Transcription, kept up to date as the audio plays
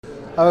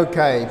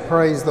Okay,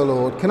 praise the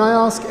Lord. Can I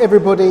ask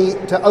everybody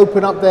to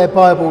open up their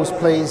Bibles,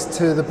 please,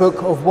 to the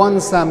book of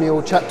 1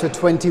 Samuel chapter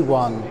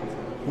 21.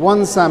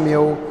 1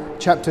 Samuel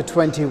chapter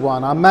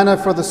 21. Our manna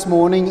for this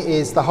morning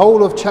is the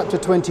whole of chapter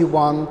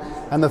 21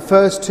 and the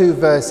first two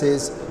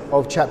verses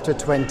of chapter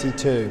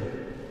 22.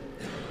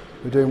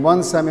 We're doing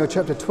 1 Samuel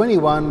chapter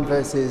 21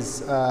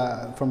 verses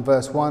from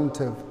verse 1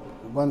 to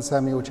 1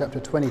 Samuel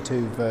chapter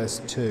 22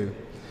 verse 2.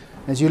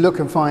 As you look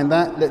and find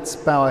that, let's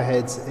bow our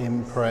heads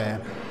in prayer.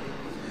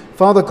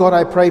 Father God,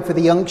 I pray for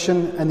the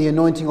unction and the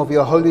anointing of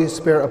your Holy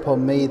Spirit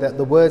upon me, that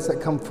the words that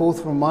come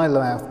forth from my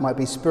mouth might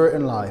be spirit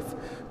and life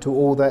to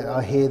all that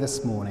are here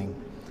this morning.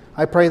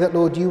 I pray that,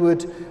 Lord, you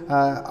would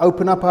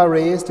open up our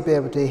ears to be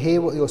able to hear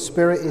what your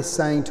Spirit is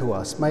saying to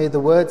us. May the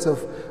words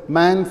of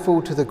man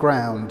fall to the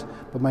ground,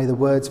 but may the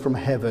words from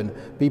heaven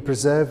be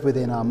preserved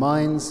within our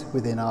minds,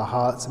 within our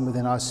hearts, and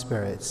within our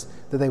spirits,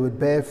 that they would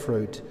bear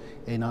fruit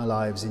in our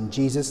lives. In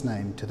Jesus'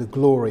 name, to the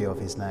glory of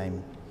his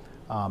name.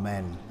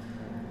 Amen.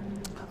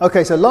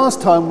 Okay, so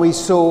last time we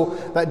saw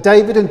that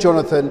David and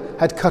Jonathan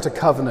had cut a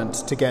covenant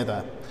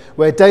together,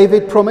 where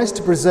David promised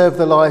to preserve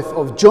the life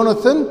of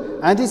Jonathan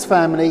and his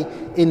family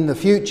in the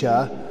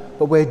future,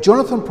 but where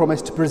Jonathan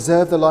promised to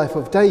preserve the life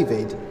of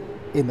David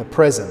in the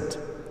present.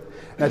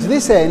 Now, to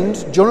this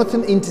end,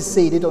 Jonathan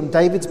interceded on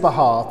David's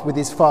behalf with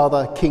his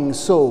father, King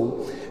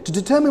Saul, to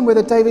determine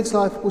whether David's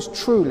life was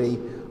truly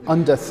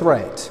under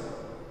threat.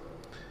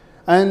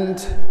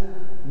 And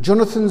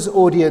Jonathan's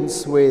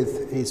audience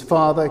with his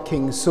father,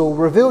 King Saul,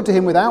 revealed to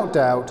him without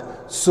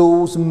doubt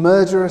Saul's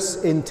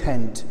murderous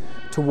intent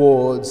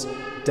towards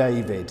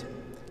David.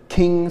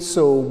 King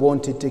Saul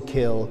wanted to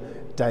kill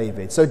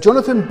David. So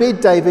Jonathan bid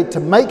David to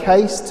make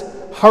haste,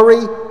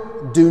 hurry,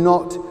 do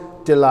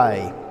not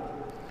delay.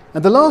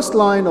 And the last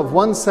line of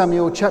 1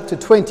 Samuel chapter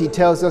 20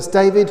 tells us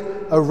David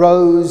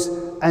arose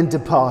and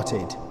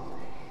departed.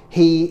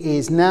 He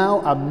is now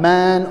a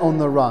man on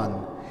the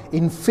run,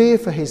 in fear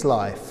for his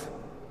life.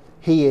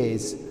 He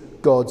is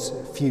God's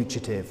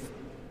fugitive.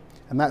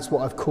 And that's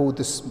what I've called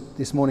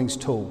this morning's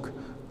talk,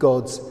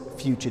 God's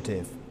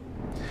fugitive.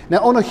 Now,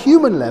 on a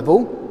human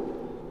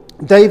level,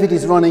 David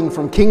is running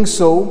from King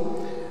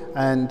Saul,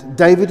 and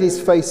David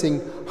is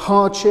facing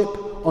hardship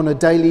on a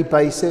daily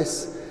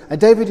basis, and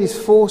David is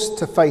forced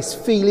to face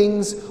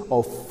feelings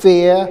of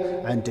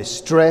fear and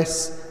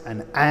distress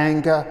and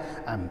anger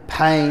and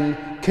pain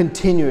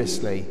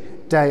continuously,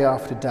 day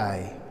after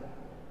day.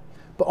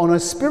 But on a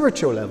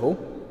spiritual level,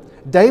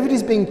 David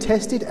is being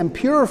tested and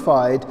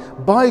purified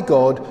by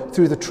God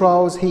through the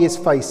trials he is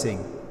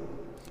facing.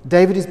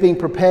 David is being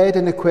prepared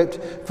and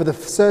equipped for the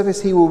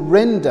service he will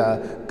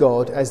render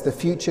God as the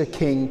future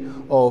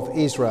king of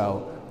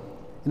Israel.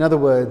 In other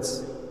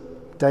words,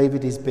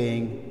 David is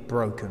being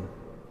broken.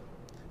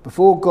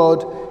 Before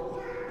God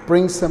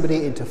brings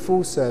somebody into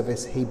full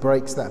service, he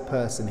breaks that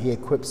person, he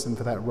equips them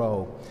for that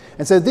role.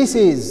 And so this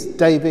is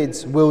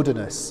David's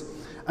wilderness.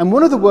 And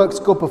one of the works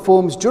God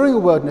performs during a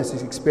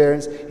wilderness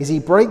experience is he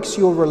breaks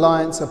your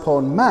reliance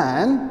upon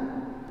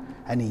man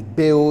and he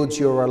builds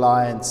your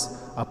reliance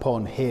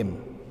upon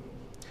him.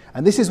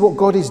 And this is what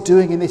God is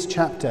doing in this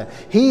chapter.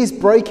 He is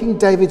breaking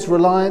David's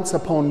reliance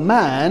upon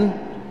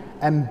man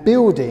and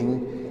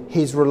building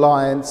his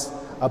reliance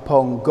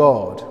upon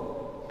God.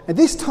 And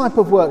this type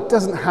of work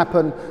doesn't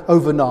happen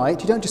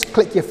overnight. You don't just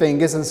click your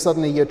fingers and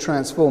suddenly you're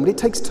transformed. It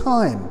takes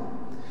time.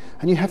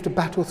 And you have to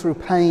battle through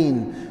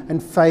pain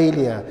and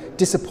failure,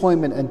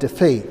 disappointment and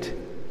defeat.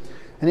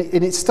 And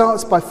it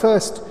starts by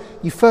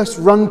you first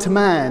run to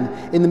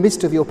man in the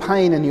midst of your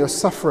pain and your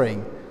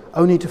suffering,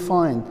 only to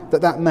find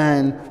that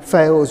man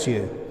fails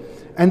you.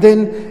 And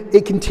then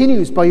it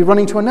continues by you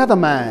running to another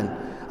man,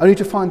 only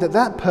to find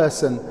that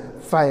person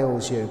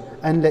fails you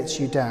and lets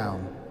you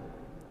down.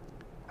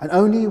 And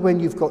only when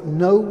you've got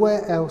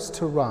nowhere else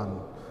to run,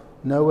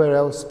 nowhere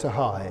else to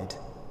hide,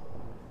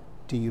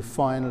 do you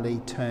finally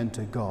turn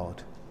to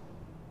God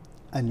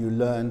and you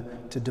learn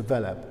to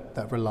develop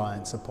that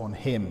reliance upon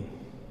him.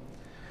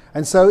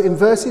 And so in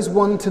verses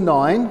 1 to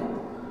 9,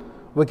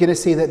 we're going to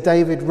see that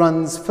David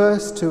runs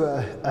first to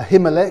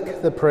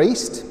Ahimelech, the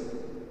priest.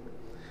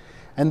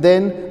 And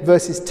then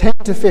verses 10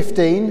 to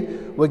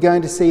 15, we're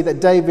going to see that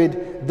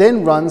David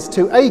then runs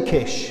to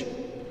Achish,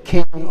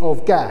 king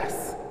of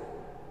Gath.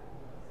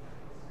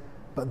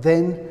 But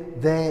then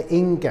there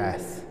in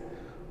Gath,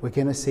 we're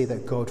going to see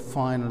that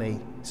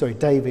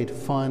David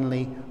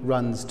finally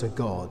runs to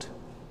God.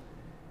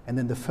 And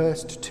then the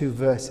first two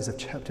verses of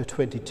chapter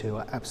 22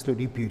 are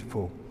absolutely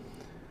beautiful,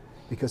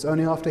 because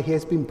only after he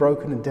has been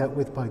broken and dealt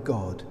with by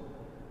God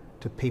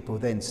do people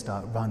then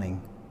start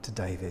running to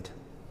David.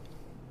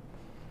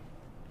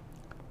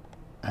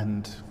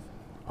 And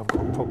I've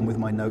got a problem with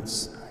my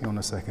notes. Hang on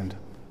a second.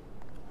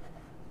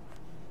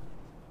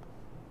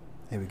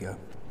 Here we go.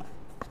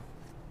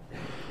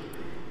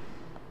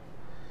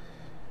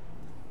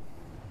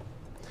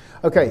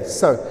 Okay,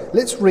 so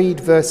let's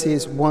read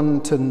verses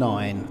 1 to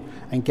 9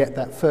 and get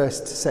that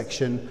first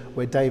section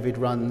where David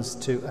runs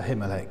to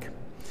Ahimelech.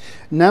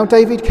 Now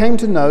David came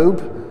to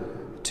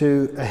Nob,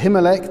 to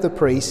Ahimelech the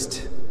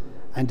priest,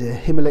 And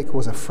Ahimelech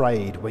was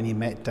afraid when he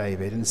met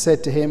David and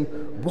said to him,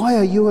 "Why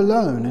are you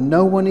alone and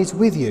no one is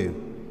with you?"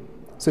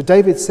 So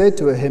David said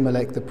to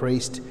Ahimelech the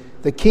priest,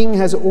 "The king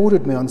has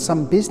ordered me on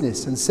some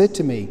business and said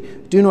to me,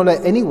 'Do not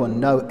let anyone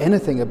know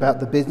anything about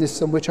the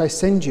business on which I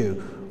send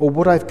you or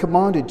what I have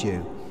commanded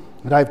you.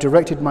 And I have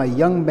directed my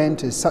young men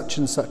to such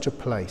and such a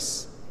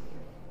place.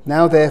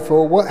 Now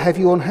therefore, what have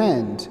you on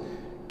hand?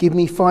 Give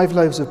me 5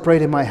 loaves of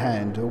bread in my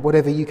hand, or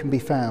whatever you can be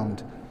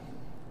found."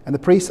 And the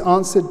priest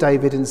answered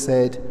David and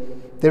said,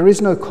 "There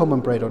is no common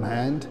bread on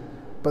hand,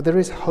 but there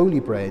is holy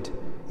bread,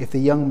 if the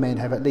young men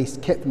have at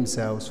least kept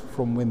themselves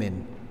from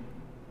women."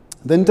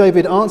 Then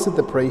David answered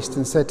the priest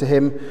and said to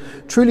him,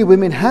 "Truly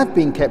women have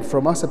been kept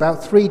from us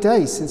about 3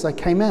 days since I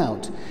came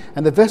out,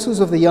 and the vessels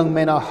of the young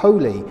men are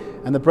holy,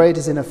 and the bread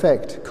is in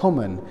effect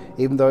common,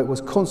 even though it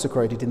was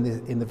consecrated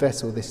in the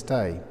vessel this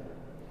day."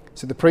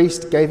 So the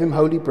priest gave him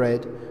holy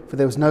bread, for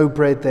there was no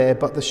bread there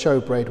but the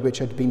showbread which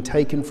had been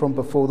taken from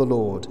before the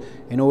Lord,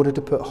 in order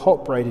to put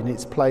hot bread in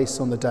its place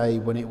on the day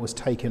when it was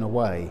taken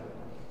away.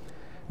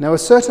 Now a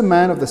certain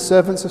man of the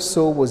servants of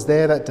Saul was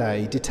there that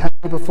day,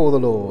 detained before the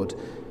Lord,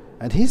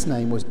 and his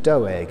name was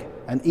Doeg,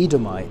 an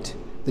Edomite,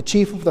 the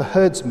chief of the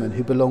herdsmen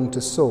who belonged to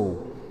Saul.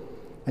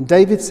 And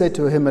David said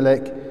to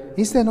Ahimelech,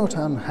 "Is there not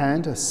on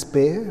hand a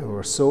spear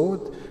or a sword?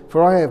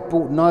 For I have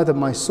brought neither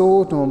my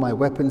sword nor my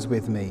weapons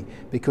with me,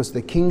 because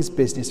the king's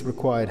business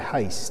required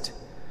haste."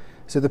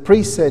 So the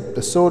priest said,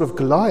 "The sword of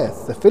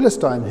Goliath, the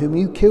Philistine, whom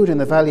you killed in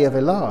the valley of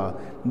Elah,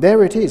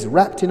 there it is,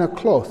 wrapped in a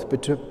cloth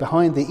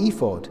behind the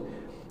ephod.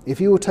 If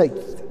you will take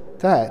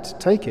that,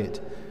 take it,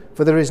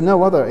 for there is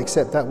no other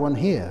except that one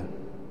here."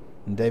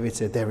 And David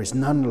said, "There is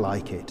none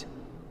like it.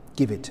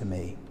 Give it to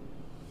me."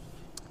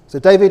 So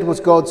David was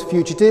God's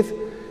fugitive,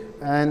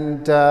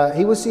 and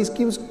he was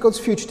God's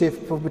fugitive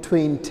for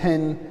between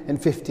 10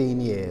 and 15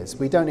 years.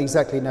 We don't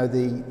exactly know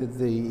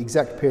the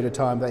exact period of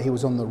time that he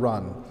was on the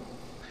run.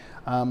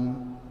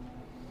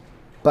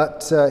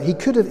 But he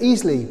could have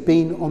easily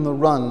been on the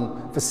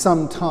run for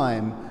some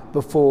time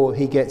before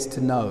he gets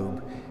to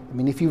Nob. I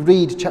mean, if you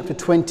read chapter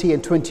 20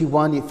 and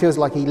 21, it feels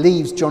like he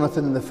leaves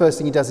Jonathan and the first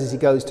thing he does is he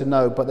goes to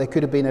Nob, but there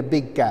could have been a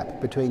big gap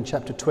between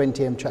chapter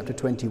 20 and chapter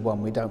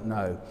 21, we don't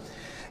know.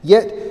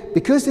 Yet,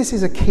 because this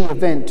is a key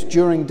event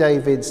during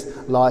David's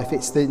life,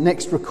 it's the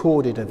next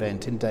recorded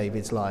event in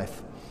David's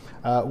life,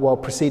 while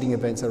preceding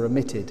events are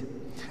omitted.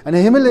 And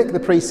Ahimelech the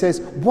priest says,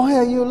 "Why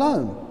are you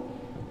alone?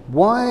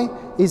 Why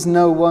is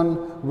no one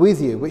with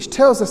you?" Which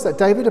tells us that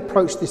David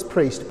approached this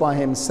priest by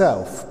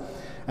himself,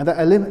 and that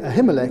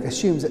Ahimelech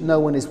assumes that no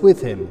one is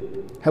with him.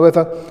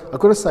 However, I've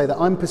got to say that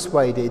I'm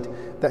persuaded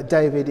that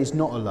David is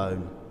not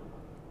alone,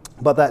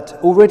 but that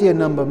already a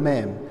number of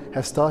men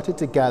have started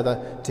to gather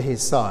to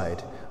his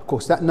side. Of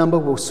course, that number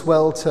will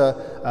swell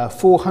to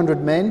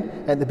 400 men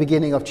at the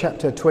beginning of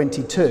chapter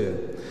 22.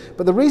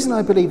 But the reason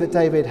I believe that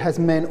David has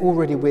men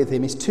already with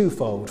him is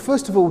twofold.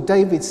 First of all,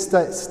 David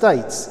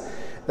states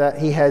that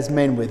he has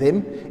men with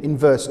him in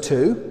verse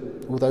 2,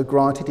 although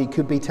granted he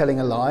could be telling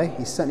a lie.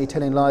 He's certainly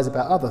telling lies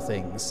about other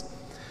things.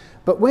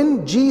 But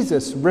when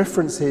Jesus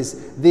references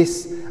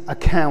this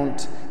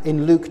account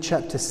in Luke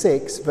chapter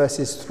 6,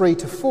 verses 3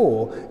 to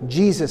 4,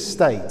 Jesus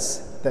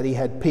states that he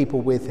had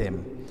people with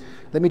him.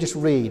 Let me just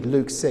read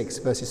Luke 6,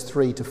 verses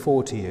 3 to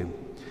 4 to you.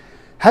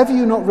 "Have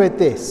you not read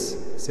this,"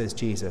 says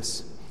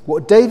Jesus,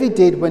 "what David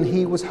did when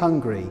he was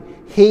hungry,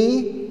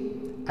 he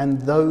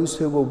and those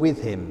who were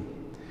with him?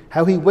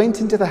 How he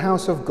went into the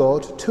house of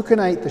God, took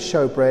and ate the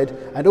showbread,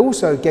 and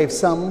also gave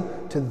some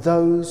to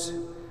those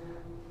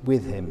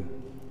with him."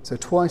 So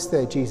twice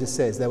there Jesus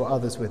says there were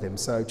others with him.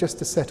 So just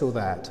to settle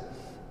that.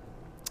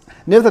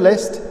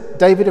 Nevertheless,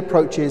 David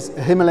approaches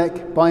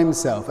Ahimelech by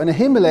himself, and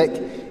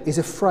Ahimelech is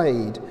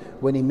afraid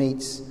when he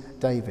meets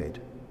David.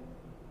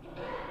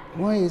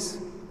 Why is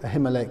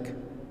Ahimelech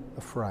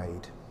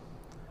afraid?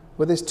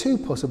 Well, there's 2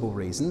 possible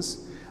reasons.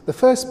 The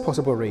first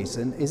possible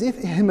reason is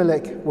if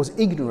Ahimelech was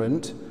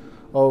ignorant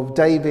of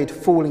David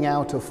falling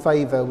out of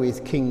favour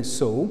with King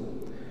Saul,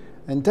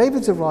 and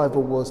David's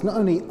arrival was not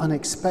only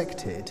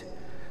unexpected,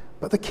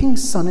 but the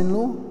king's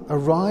son-in-law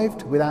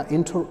arrived without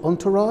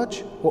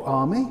entourage or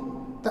army.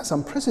 That's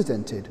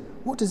unprecedented.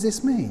 What does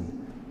this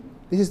mean?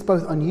 This is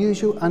both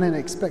unusual and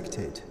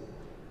unexpected,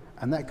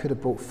 and that could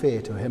have brought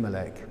fear to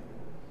Ahimelech.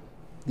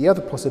 The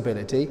other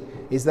possibility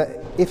is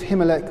that if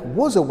Ahimelech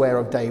was aware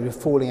of David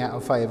falling out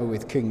of favour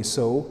with King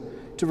Saul,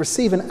 to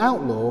receive an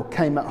outlaw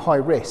came at high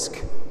risk.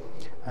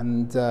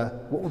 And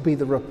what would be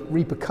the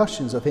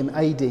repercussions of him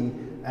aiding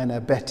and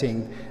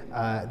abetting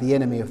the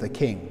enemy of the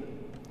king?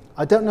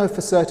 I don't know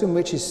for certain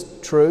which is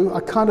true. I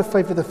kind of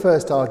favour the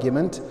first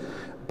argument,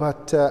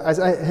 but as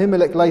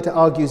Ahimelech later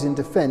argues in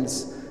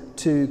defence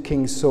to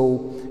King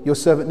Saul, "Your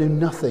servant knew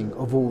nothing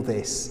of all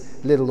this,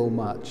 little or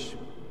much."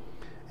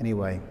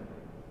 Anyway,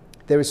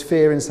 there is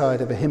fear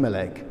inside of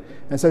Ahimelech.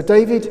 And so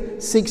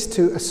David seeks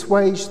to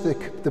assuage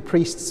the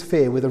priest's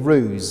fear with a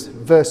ruse.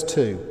 Verse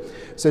 2.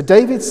 "So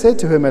David said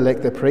to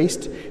Ahimelech the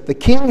priest, 'The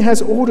king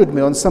has ordered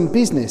me on some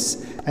business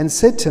and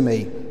said to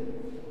me,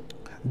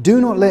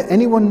 Do not let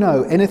anyone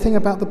know anything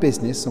about the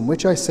business on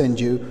which I send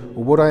you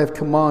or what I have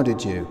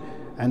commanded you,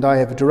 and I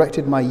have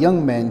directed my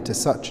young men to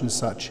such and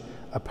such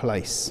a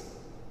place.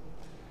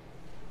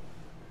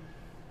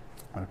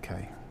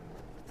 Okay.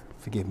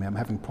 Forgive me, I'm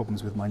having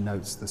problems with my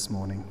notes this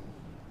morning.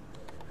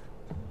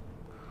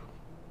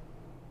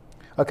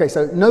 Okay,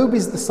 so Nob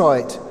is the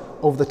site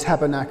of the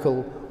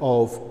tabernacle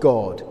of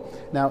God.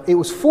 Now, it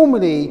was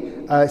formerly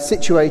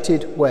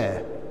situated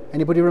where?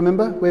 Anybody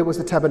remember? Where was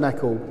the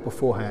tabernacle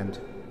beforehand?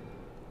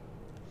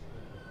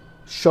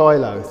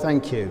 Shiloh,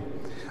 thank you.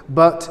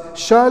 But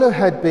Shiloh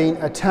had been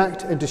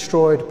attacked and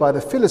destroyed by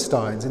the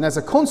Philistines, and as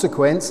a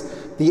consequence,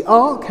 the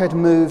ark had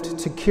moved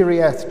to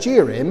Kiriath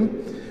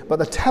Jearim, but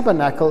the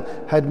tabernacle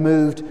had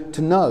moved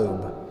to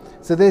Nob.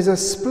 So there's a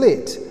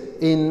split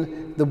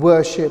in the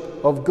worship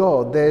of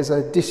God. There's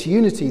a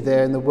disunity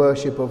there in the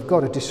worship of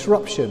God, a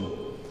disruption.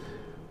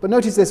 But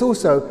notice there's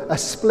also a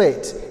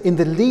split in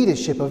the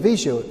leadership of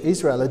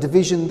Israel, a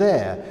division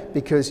there,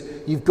 because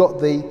you've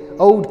got the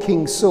old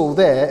King Saul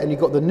there and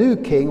you've got the new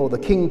king, or the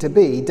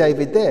king-to-be,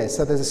 David there.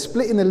 So there's a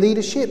split in the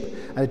leadership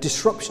and a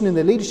disruption in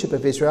the leadership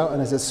of Israel, and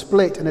there's a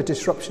split and a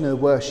disruption in the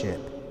worship.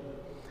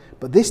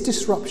 But this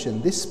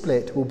disruption, this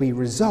split, will be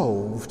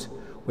resolved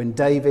when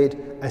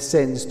David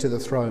ascends to the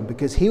throne,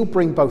 because he'll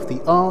bring both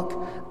the ark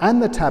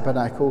and the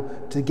tabernacle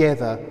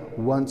together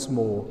once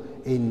more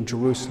in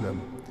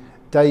Jerusalem.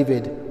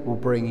 David will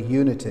bring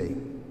unity.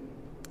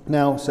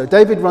 Now, so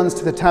David runs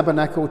to the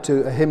tabernacle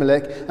to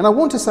Ahimelech, and I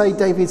want to say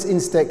David's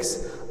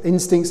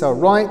instincts are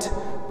right,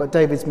 but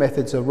David's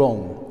methods are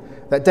wrong.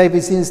 That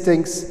David's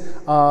instincts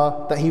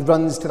are that he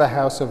runs to the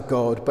house of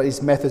God, but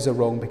his methods are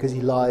wrong because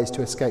he lies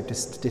to escape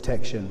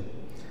detection.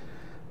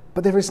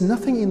 But there is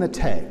nothing in the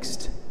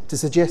text to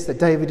suggest that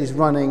David is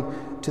running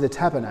to the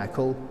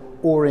tabernacle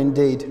or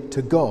indeed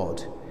to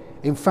God.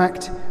 In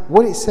fact,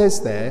 what it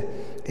says there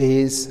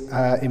is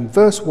in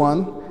verse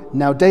 1,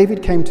 now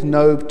David came to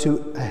Nob to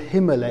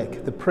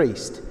Ahimelech the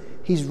priest.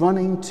 He's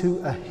running to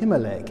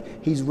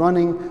Ahimelech. He's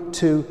running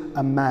to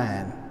a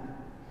man.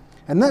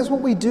 And that's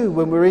what we do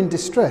when we're in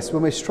distress,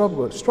 when we're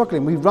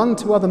struggling. We run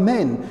to other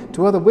men,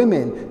 to other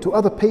women, to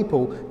other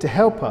people to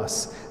help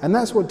us. And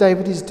that's what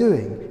David is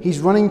doing. He's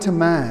running to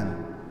man.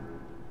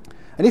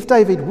 And if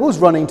David was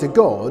running to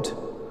God,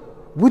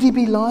 would he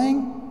be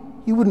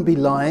lying? You wouldn't be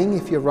lying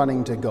if you're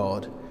running to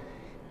God.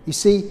 You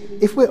see,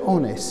 if we're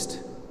honest,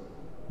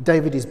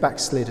 David is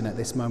backslidden at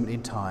this moment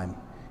in time.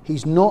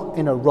 He's not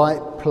in a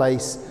right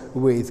place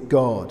with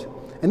God.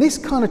 And this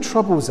kind of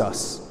troubles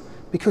us,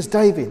 because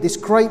David, this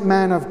great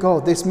man of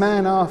God, this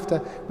man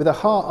with a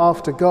heart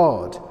after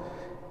God,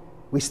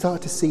 we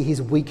start to see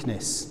his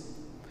weakness.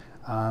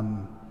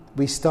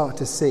 We start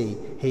to see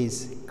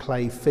his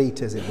clay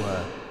feet, as it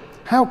were.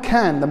 How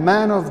can the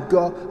man of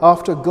God,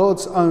 after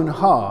God's own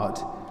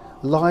heart,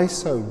 lie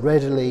so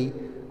readily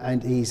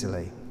and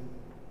easily?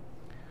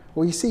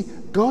 Well, you see,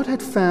 God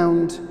had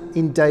found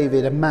in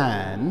David a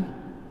man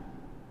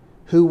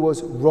who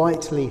was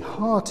rightly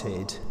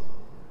hearted,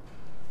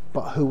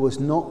 but who was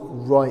not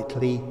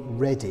rightly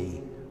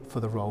ready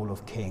for the role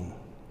of king.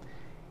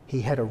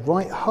 He had a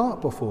right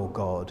heart before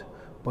God,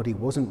 but he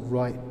wasn't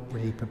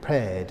rightly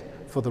prepared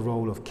for the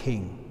role of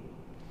king.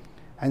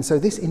 And so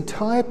this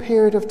entire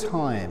period of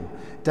time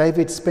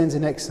David spends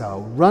in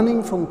exile,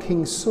 running from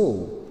King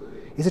Saul,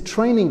 is a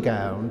training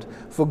ground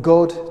for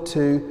God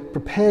to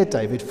prepare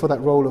David for that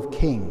role of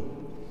king.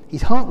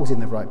 His heart was in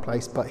the right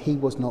place, but he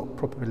was not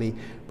properly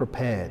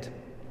prepared.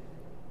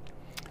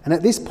 And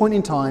at this point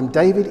in time,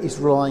 David is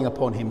relying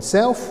upon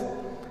himself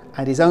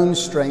and his own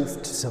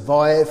strength to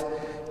survive,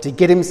 to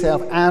get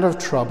himself out of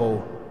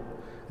trouble.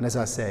 And as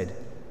I said,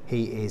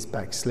 he is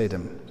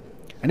backslidden.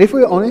 And if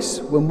we're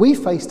honest, when we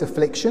face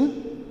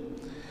affliction,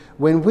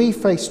 when we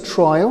face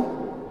trial,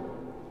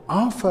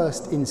 our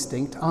first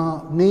instinct,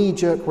 our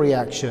knee-jerk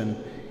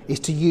reaction, is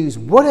to use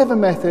whatever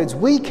methods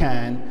we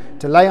can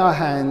to lay our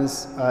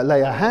hands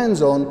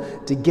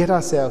on to get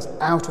ourselves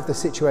out of the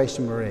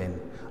situation we're in.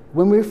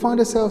 When we find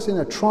ourselves in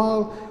a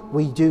trial,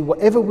 we do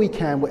whatever we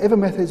can, whatever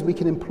methods we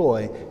can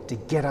employ to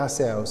get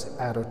ourselves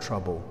out of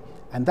trouble.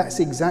 And that's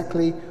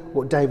exactly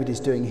what David is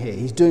doing here.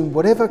 He's doing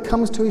whatever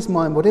comes to his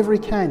mind, whatever he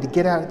can to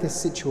get out of this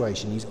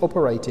situation. He's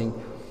operating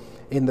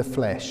in the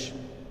flesh.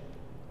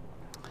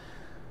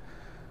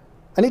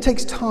 And it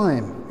takes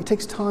time. It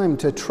takes time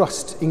to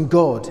trust in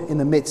God in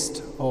the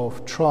midst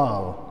of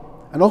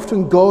trial. And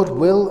often God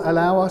will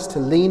allow us to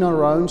lean on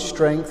our own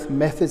strength,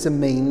 methods and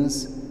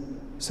means,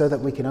 so that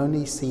we can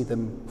only see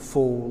them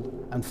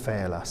fall and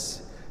fail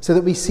us, so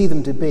that we see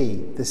them to be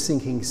the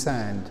sinking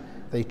sand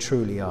they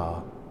truly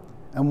are.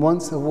 And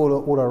once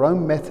all our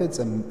own methods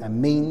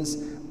and means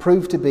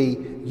prove to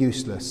be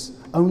useless,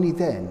 only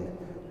then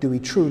do we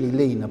truly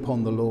lean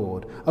upon the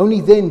Lord.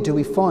 Only then do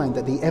we find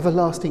that the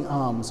everlasting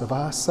arms of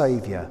our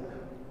Saviour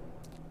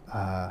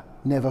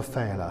never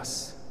fail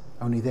us.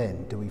 Only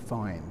then do we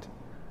find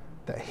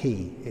that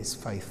he is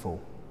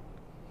faithful.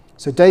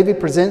 So David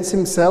presents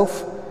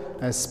himself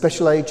as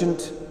special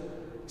agent,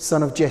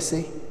 son of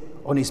Jesse,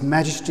 on his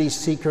Majesty's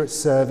secret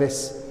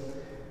service.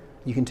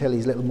 You can tell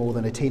he's little more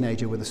than a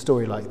teenager with a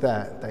story like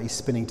that he's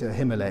spinning to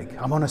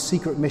Ahimelech. I'm on a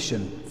secret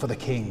mission for the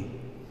king.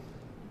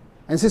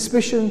 And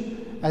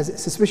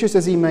suspicious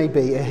as he may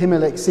be,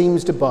 Ahimelech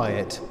seems to buy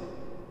it.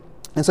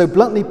 And so,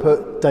 bluntly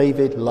put,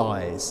 David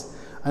lies.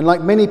 And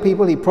like many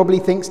people, he probably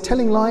thinks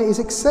telling lie is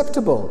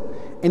acceptable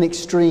in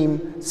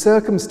extreme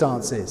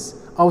circumstances.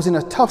 I was in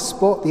a tough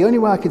spot. The only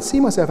way I could see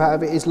myself out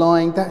of it is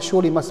lying. That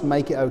surely must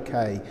make it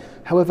okay.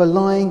 However,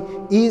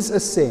 lying is a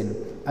sin,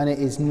 and it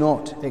is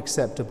not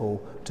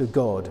acceptable to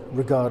God,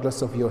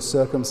 regardless of your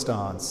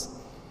circumstance.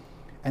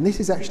 And this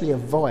is actually a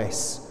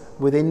vice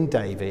within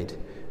David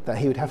that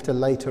he would have to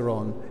later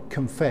on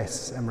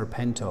confess and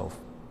repent of.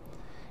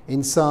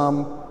 In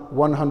Psalm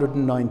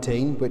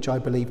 119, which I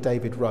believe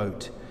David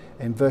wrote,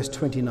 in verse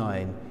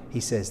 29, he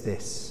says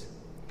this: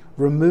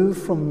 "Remove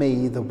from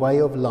me the way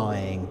of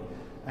lying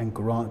and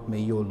grant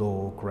me your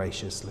law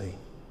graciously."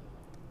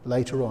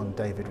 Later on,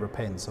 David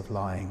repents of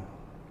lying.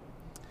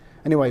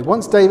 Anyway,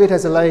 once David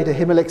has allayed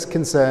Ahimelech's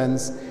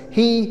concerns,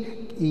 he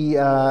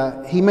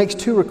makes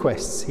two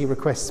requests. He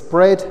requests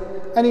bread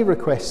and he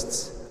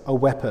requests a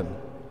weapon.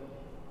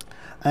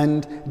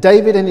 And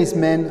David and his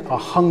men are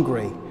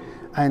hungry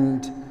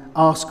and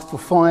ask for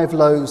 5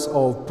 loaves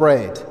of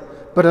bread.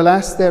 But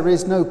alas, there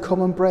is no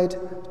common bread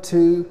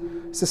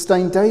to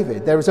sustain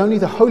David. There is only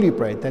the holy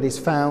bread that is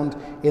found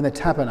in the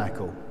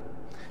tabernacle.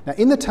 Now,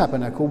 in the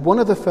tabernacle, one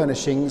of the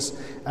furnishings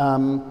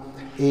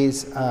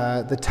is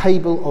the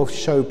table of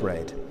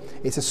showbread.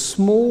 It's a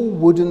small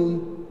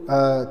wooden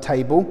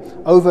table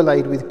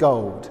overlaid with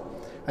gold.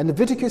 And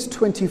Leviticus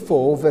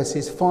 24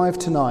 verses 5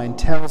 to 9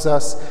 tells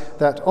us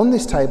that on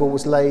this table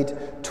was laid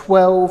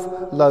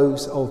 12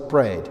 loaves of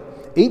bread.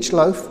 Each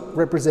loaf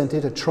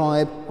represented a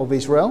tribe of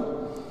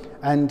Israel,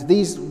 and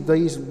these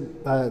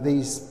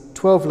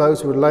 12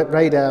 loaves were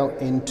laid out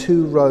in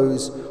 2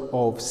 rows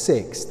of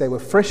 6. They were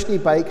freshly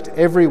baked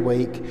every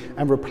week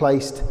and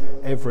replaced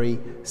every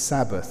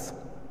Sabbath.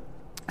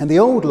 And the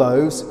old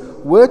loaves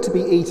were to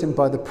be eaten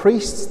by the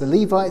priests, the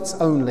Levites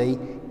only,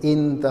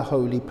 in the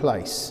holy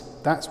place.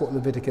 That's what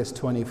Leviticus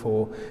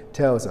 24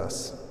 tells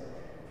us.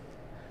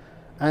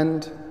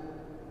 And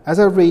as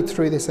I read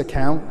through this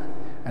account,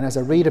 and as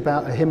I read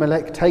about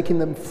Ahimelech taking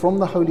them from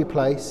the holy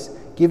place,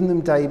 giving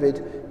them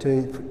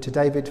to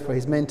David for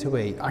his men to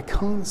eat, I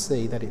can't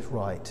see that it's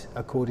right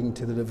according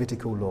to the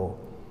Levitical law.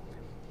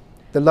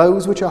 The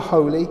loaves which are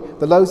holy,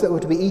 the loaves that were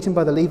to be eaten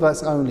by the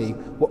Levites only,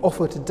 were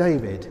offered to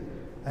David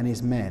and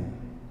his men.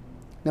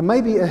 Now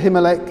maybe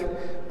Ahimelech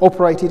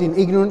operated in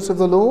ignorance of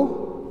the law.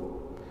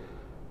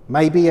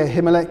 Maybe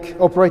Ahimelech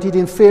operated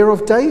in fear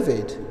of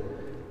David.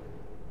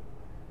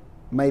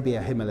 Maybe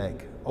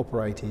Ahimelech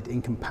operated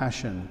in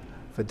compassion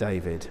for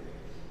David.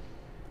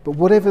 But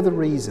whatever the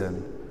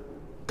reason,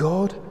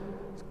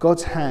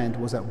 God's hand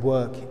was at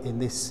work in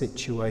this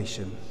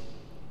situation.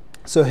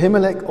 So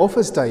Ahimelech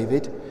offers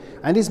David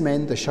and his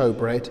men the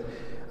showbread,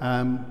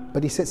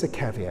 but he sets a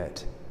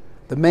caveat.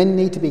 The men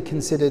need to be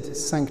considered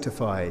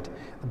sanctified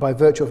by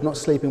virtue of not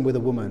sleeping with a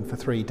woman for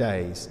 3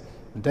 days.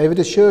 And David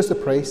assures the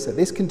priest that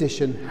this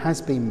condition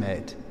has been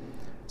met.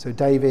 So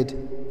David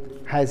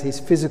has his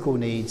physical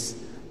needs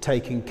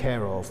taken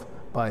care of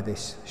by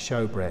this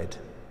showbread.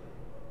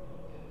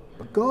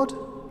 But God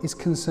is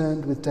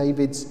concerned with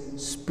David's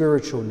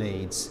spiritual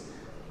needs,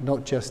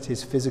 not just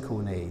his physical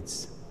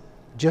needs.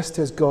 Just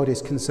as God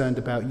is concerned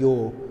about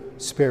your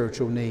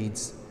spiritual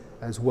needs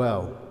as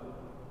well.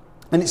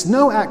 And it's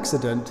no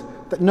accident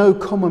that no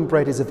common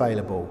bread is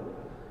available.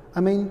 I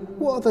mean,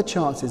 what are the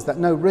chances that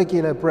no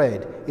regular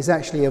bread is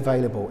actually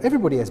available?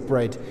 Everybody has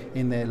bread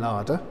in their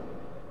larder,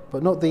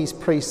 but not these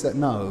priests at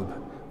Nob.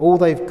 All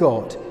they've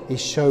got is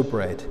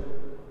showbread.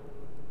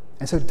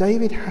 And so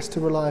David has to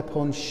rely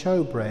upon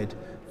showbread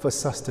for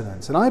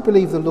sustenance. And I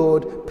believe the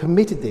Lord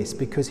permitted this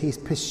because he's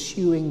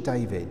pursuing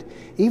David.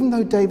 Even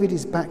though David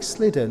is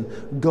backslidden,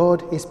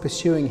 God is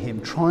pursuing him,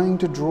 trying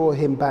to draw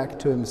him back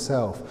to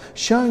himself,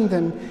 showing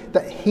them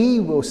that he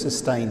will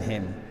sustain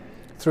him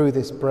through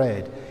this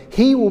bread.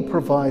 He will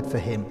provide for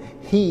him.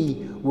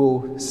 He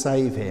will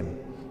save him,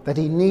 that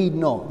he need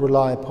not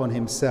rely upon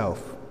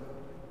himself.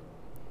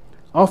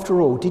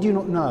 After all, did you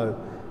not know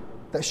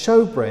that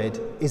showbread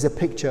is a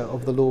picture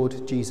of the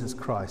Lord Jesus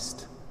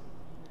Christ?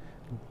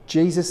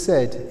 Jesus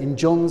said in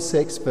John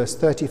 6 verse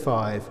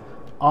 35,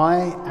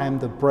 "I am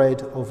the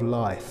bread of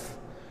life.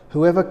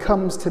 Whoever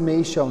comes to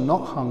me shall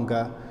not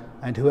hunger,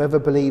 and whoever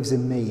believes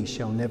in me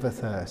shall never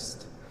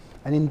thirst."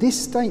 And in this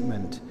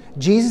statement,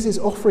 Jesus is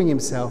offering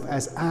himself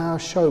as our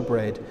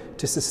showbread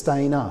to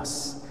sustain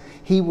us.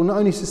 He will not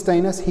only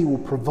sustain us, he will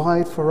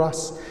provide for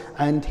us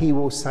and he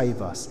will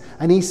save us.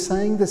 And he's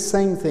saying the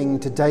same thing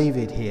to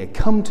David here.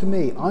 Come to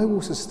me, I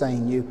will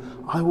sustain you,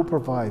 I will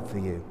provide for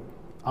you,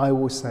 I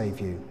will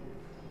save you.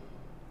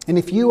 And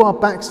if you are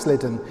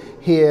backslidden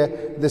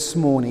here this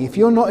morning, if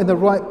you're not in the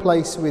right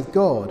place with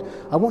God,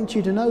 I want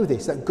you to know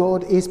this, that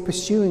God is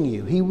pursuing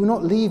you. He will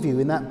not leave you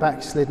in that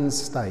backslidden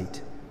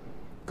state.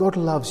 God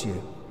loves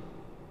you.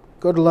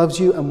 God loves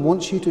you and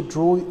wants to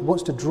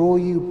draw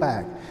you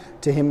back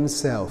to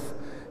himself,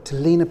 to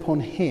lean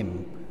upon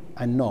him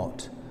and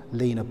not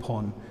lean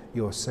upon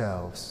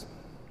yourselves.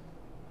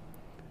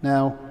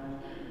 Now,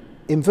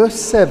 in verse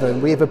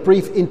 7, we have a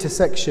brief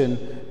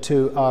intersection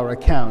to our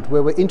account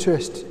where we're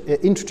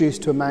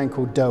introduced to a man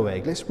called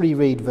Doeg. Let's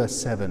reread verse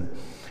 7.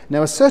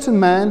 Now a certain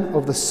man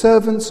of the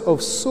servants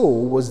of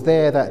Saul was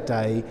there that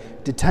day,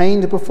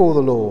 detained before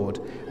the Lord,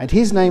 and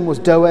his name was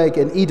Doeg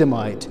an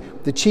Edomite,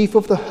 the chief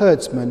of the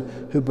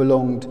herdsmen who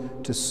belonged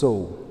to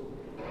Saul.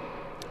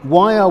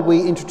 Why are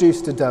we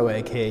introduced to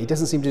Doeg here? He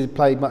doesn't seem to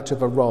play much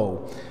of a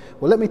role.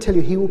 Well, let me tell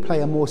you, he will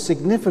play a more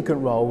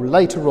significant role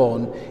later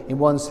on in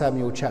 1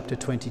 Samuel chapter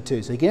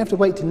 22. So you're going to have to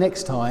wait till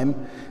next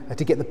time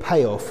to get the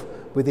payoff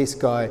with this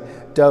guy,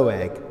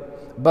 Doeg.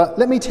 But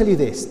let me tell you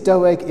this,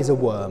 Doeg is a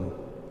worm.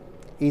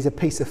 He's a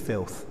piece of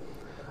filth.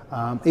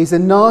 He's a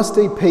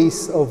nasty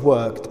piece of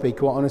work, to be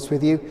quite honest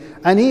with you.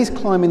 And he's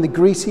climbing the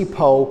greasy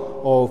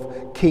pole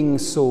of King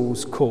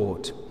Saul's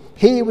court.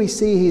 Here we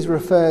see he's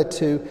referred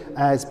to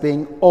as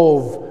being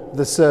of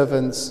the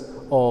servants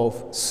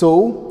of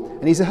Saul.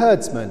 And he's a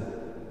herdsman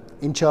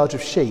in charge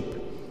of sheep.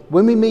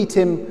 When we meet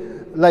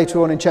him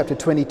later on in chapter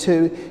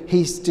 22,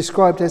 he's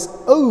described as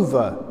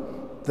over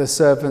the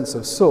servants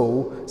of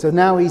Saul. So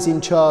now he's in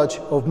charge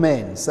of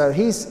men. So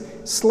his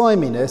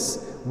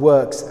sliminess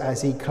works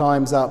as he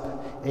climbs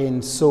up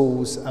in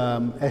Saul's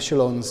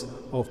echelons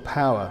of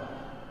power.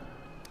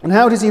 And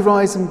how does he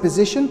rise in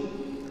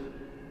position?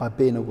 By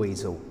being a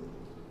weasel,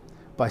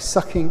 by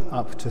sucking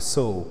up to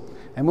Saul.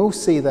 And we'll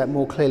see that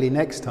more clearly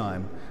next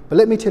time. But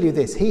let me tell you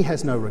this, he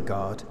has no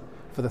regard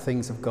for the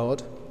things of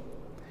God.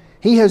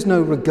 He has no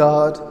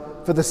regard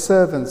for the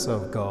servants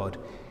of God.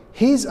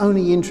 His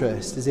only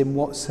interest is in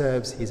what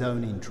serves his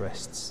own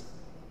interests.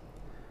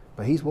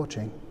 But he's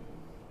watching.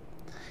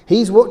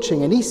 He's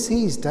watching and he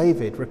sees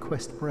David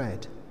request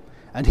bread.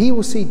 And he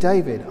will see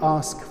David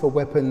ask for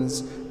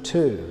weapons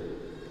too.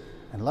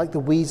 And like the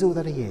weasel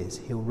that he is,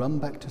 he'll run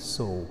back to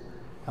Saul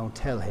and will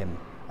tell him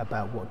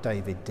about what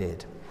David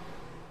did.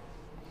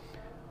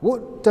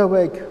 What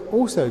Doeg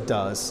also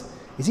does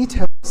is he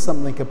tells us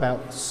something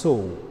about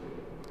Saul.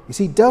 You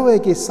see,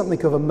 Doeg is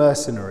something of a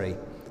mercenary,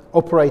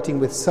 operating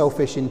with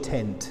selfish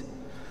intent.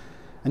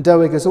 And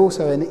Doeg is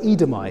also an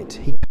Edomite.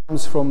 He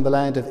comes from the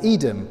land of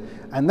Edom,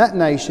 and that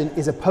nation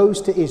is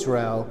opposed to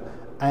Israel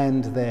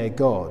and their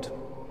God.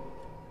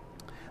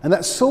 And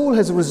that Saul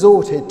has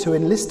resorted to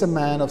enlist a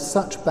man of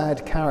such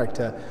bad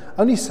character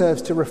only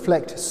serves to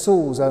reflect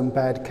Saul's own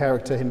bad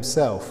character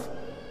himself.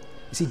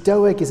 You see,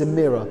 Doeg is a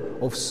mirror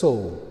of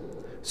Saul.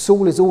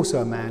 Saul is also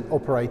a man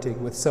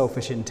operating with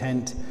selfish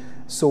intent.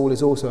 Saul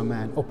is also a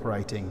man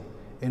operating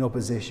in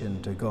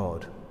opposition to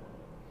God.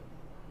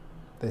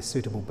 They're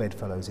suitable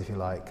bedfellows, if you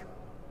like.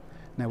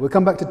 Now, we'll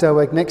come back to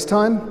Doeg next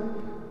time,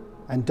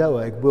 and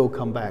Doeg will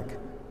come back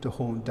to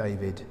haunt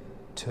David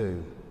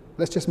too.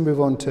 Let's just move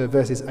on to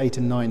verses 8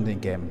 and 9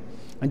 again.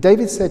 And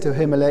David said to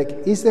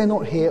Ahimelech, "Is there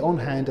not here on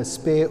hand a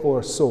spear or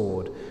a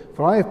sword?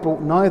 For I have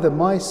brought neither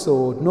my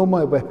sword nor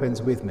my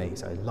weapons with me."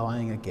 So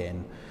lying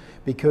again.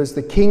 Because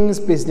the king's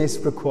business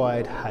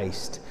required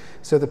haste.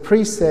 So the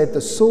priest said,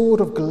 "The sword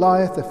of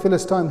Goliath, the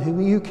Philistine,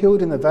 whom you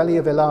killed in the valley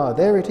of Elah,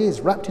 there it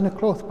is, wrapped in a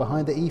cloth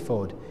behind the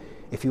ephod,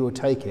 if you will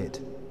take it.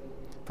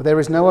 For there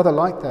is no other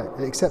like that,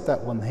 except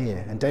that one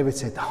here." And David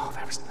said, "Oh,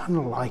 there is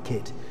none like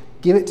it.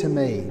 Give it to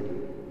me."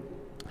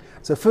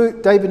 So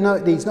David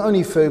needs not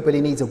only food, but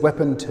he needs a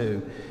weapon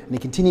too. And he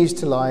continues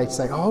to lie, to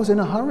say, "Oh, I was in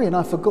a hurry and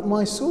I forgot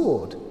my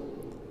sword."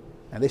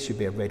 Now this should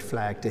be a red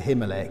flag to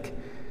Ahimelech.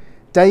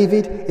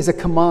 David is a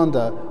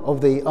commander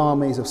of the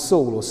armies of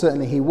Saul, or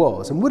certainly he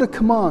was. And would a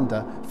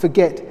commander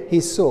forget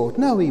his sword?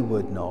 No, he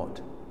would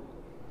not.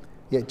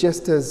 Yet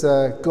just as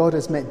God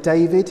has met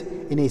David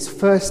in his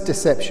first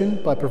deception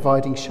by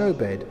providing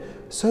showbread,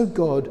 so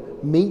God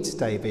meets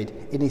David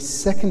in his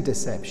second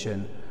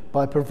deception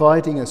by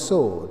providing a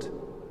sword.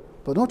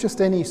 But not just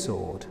any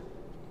sword.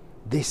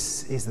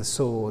 This is the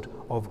sword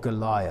of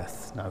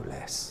Goliath, no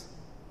less.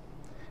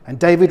 And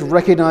David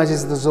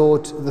recognizes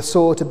the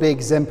sword to be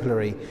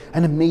exemplary,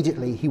 and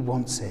immediately he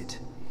wants it.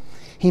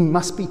 He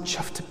must be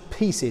chuffed to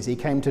pieces. He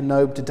came to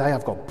know, today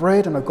I've got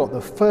bread and I've got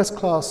the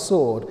first-class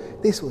sword.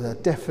 This was a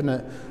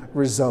definite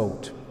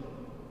result.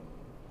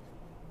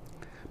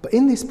 But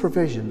in this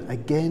provision,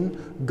 again,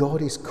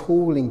 God is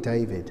calling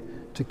David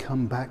to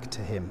come back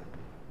to him.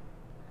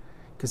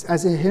 Because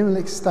as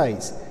Ahimelech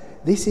states,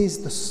 this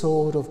is the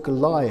sword of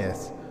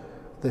Goliath,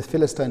 the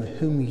Philistine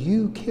whom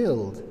you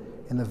killed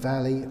in the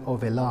valley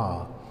of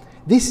Elah.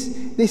 This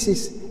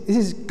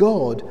is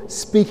God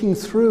speaking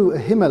through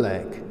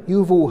Ahimelech.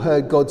 You've all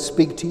heard God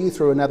speak to you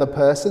through another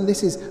person.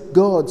 This is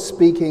God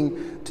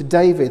speaking to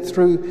David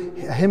through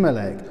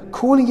Ahimelech,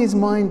 calling his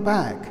mind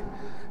back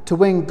to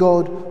when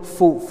God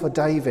fought for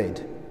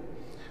David.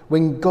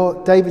 When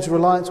David's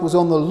reliance was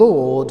on the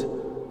Lord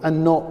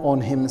and not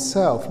on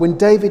himself. When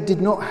David did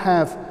not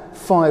have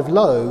 5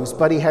 loaves,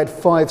 but he had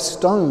 5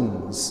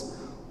 stones.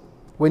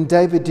 When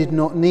David did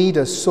not need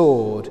a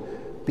sword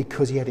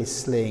because he had his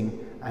sling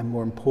and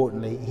more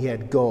importantly, he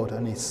had God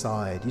on his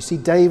side. You see,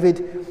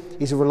 David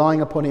is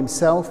relying upon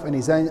himself and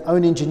his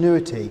own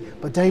ingenuity,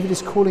 but David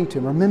is calling to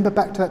him, remember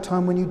back to that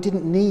time when you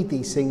didn't need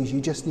these things,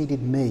 you just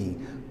needed me.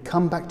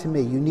 Come back to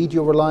me. You need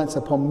your reliance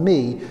upon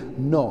me,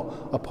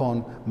 not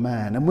upon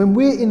man. And when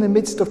we're in the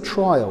midst of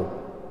trial,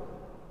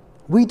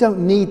 we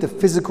don't need the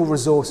physical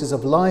resources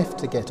of life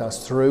to get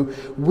us through.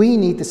 We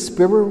need the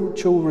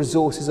spiritual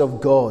resources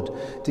of God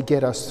to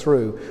get us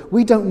through.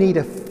 We don't need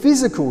a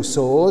physical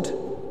sword.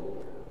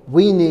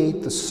 We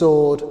need the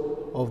sword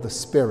of the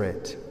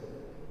Spirit.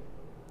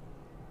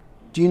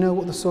 Do you know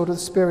what the sword of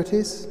the Spirit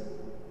is?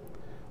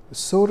 The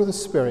sword of the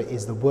Spirit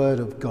is the Word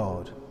of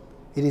God.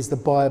 It is the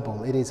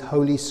Bible. It is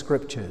Holy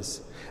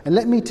Scriptures. And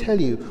let me tell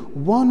you,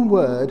 one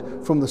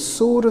word from the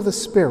sword of the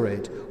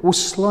Spirit will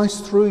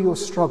slice through your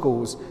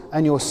struggles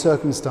and your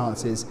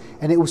circumstances,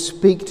 and it will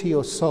speak to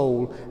your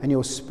soul and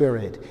your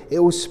spirit. It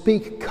will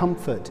speak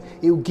comfort.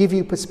 It will give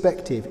you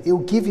perspective. It will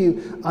give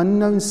you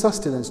unknown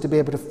sustenance to be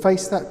able to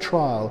face that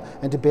trial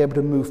and to be able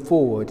to move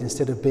forward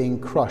instead of being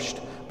crushed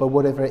by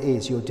whatever it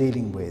is you're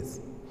dealing with.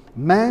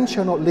 Man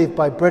shall not live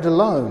by bread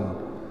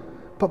alone,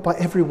 but by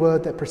every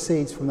word that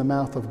proceeds from the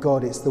mouth of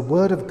God. It's the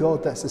word of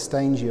God that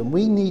sustains you. And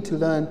we need to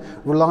learn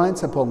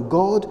reliance upon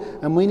God,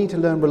 and we need to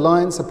learn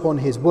reliance upon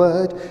his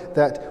word,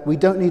 that we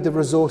don't need the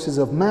resources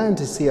of man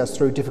to see us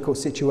through difficult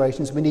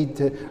situations. We need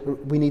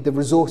the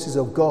resources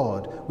of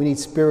God. We need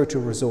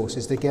spiritual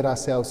resources to get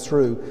ourselves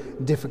through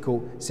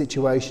difficult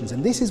situations.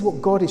 And this is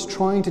what God is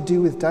trying to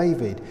do with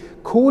David.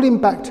 Call him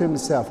back to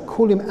himself,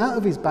 call him out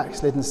of his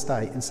backslidden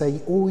state and say,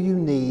 all you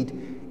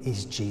need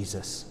is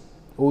Jesus.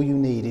 All you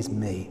need is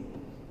me.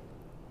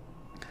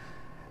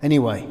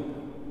 Anyway,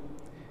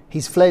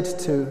 he's fled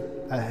to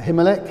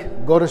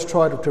Ahimelech. God has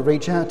tried to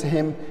reach out to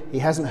him. He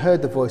hasn't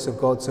heard the voice of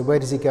God, so where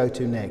does he go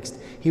to next?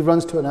 He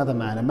runs to another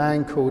man, a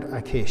man called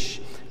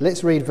Achish.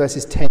 Let's read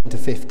verses 10 to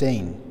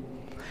 15.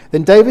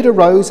 Then David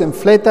arose and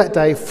fled that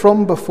day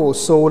from before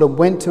Saul and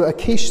went to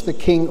Achish the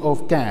king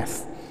of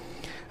Gath.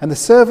 And the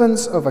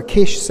servants of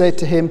Achish said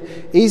to him,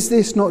 is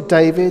this not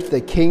David, the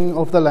king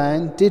of the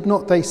land? Did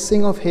not they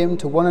sing of him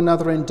to one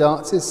another in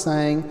dances,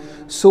 saying,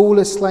 Saul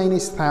has slain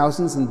his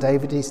thousands and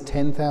David his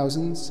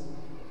 10,000s?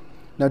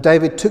 Now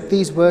David took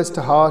these words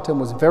to heart and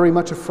was very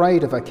much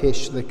afraid of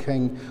Achish, the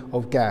king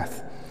of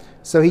Gath.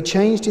 So he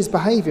changed his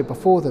behaviour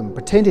before them,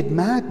 pretended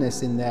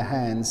madness in their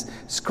hands,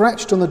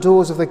 scratched on the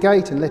doors of the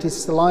gate and let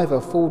his saliva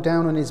fall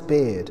down on his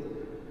beard.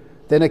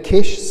 Then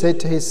Achish said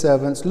to his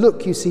servants,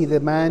 look, you see the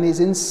man is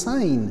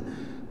insane.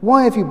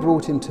 Why have you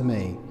brought him to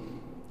me?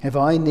 Have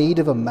I need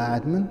of a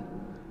madman,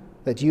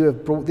 that you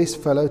have brought this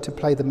fellow to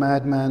play the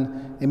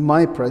madman in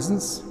my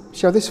presence?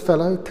 Shall this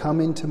fellow come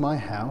into my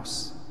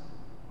house?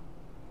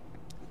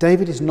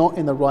 David is not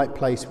in the right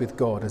place with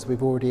God, as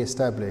we've already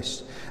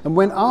established. And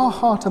when our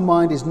heart and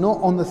mind is not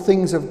on the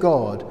things of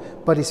God,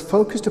 but is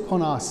focused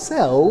upon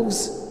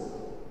ourselves,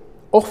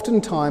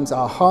 oftentimes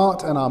our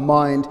heart and our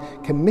mind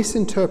can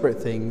misinterpret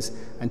things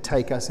and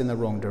take us in the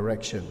wrong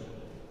direction.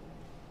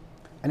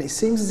 And it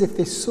seems as if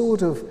this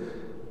sword of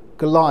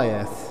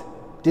Goliath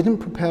didn't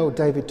propel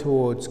David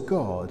towards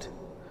God,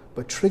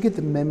 but triggered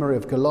the memory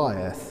of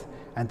Goliath,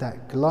 and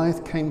that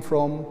Goliath came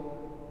from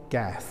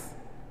Gath.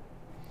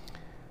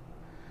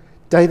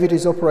 David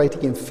is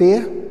operating in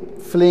fear,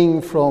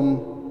 fleeing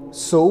from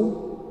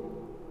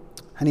Saul,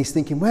 and he's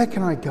thinking, where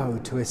can I go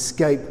to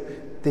escape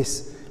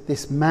this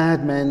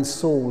madman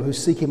Saul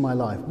who's seeking my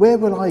life? Where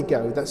will I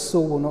go that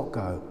Saul will not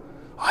go?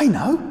 I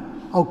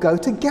know, I'll go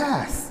to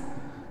Gath.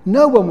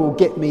 No one will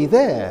get me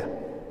there.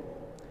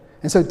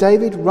 And so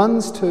David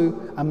runs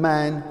to a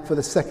man for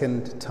the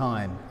second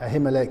time,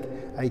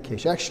 Ahimelech,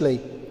 Achish.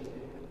 Actually,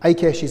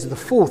 Achish is the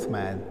fourth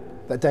man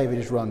that David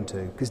has run to,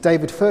 because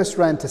David first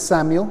ran to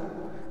Samuel,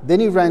 then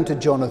he ran to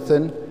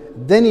Jonathan,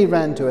 then he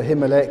ran to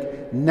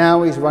Ahimelech,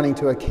 now he's running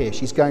to Achish.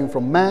 He's going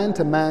from man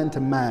to man to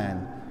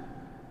man.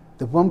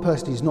 The one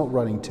person he's not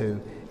running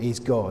to is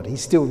God.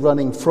 He's still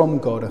running from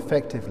God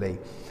effectively.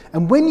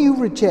 And when you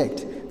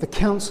reject the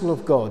counsel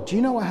of God, do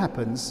you know what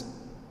happens?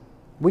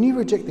 When you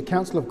reject the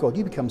counsel of God,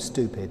 you become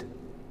stupid.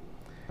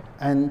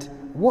 And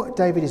what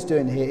David is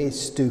doing here is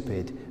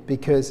stupid,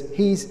 because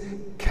he's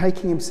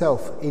taking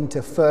himself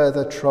into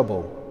further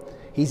trouble.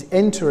 He's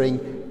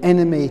entering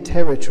enemy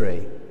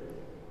territory.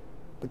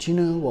 But you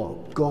know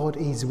what? God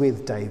is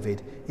with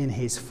David in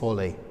his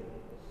folly.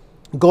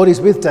 God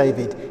is with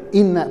David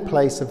in that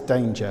place of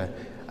danger,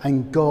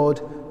 and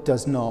God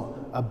does not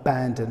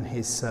abandon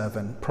his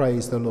servant.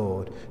 Praise the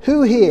Lord.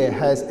 Who here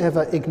has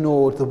ever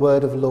ignored the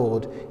word of the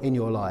Lord in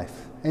your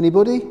life?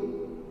 Anybody?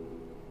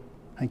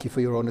 Thank you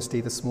for your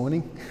honesty this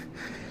morning.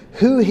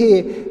 Who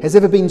here has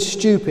ever been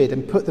stupid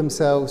and put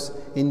themselves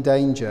in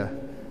danger?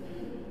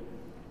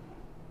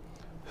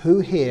 Who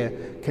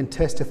here can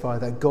testify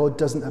that God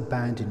doesn't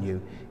abandon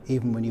you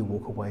even when you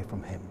walk away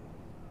from him?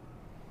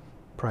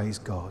 Praise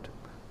God.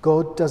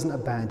 God doesn't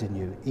abandon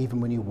you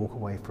even when you walk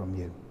away from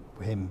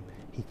him.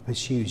 He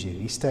pursues you.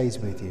 He stays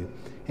with you.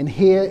 And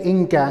here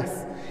in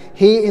Gath,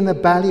 here in the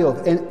belly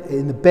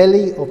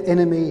of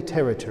enemy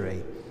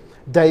territory,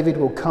 David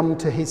will come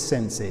to his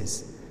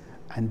senses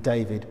and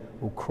David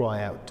will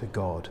cry out to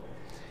God.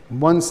 In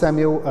 1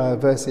 Samuel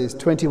verses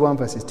 21,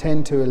 verses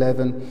 10 to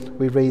 11,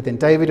 we read, Then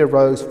David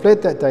arose,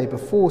 fled that day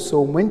before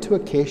Saul, and went to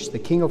Achish, the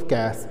king of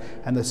Gath,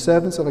 and the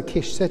servants of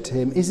Achish said to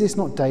him, Is this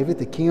not David,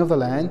 the king of the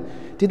land?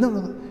 Did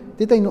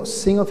they not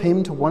sing of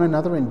him to one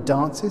another in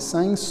dances,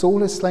 saying,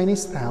 Saul has slain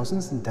his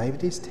thousands, and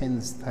David his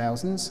tens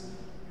thousands?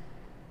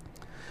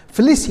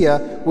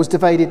 Philistia was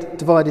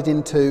divided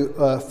into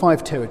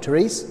 5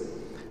 territories,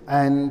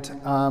 and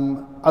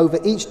over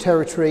each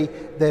territory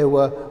there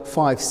were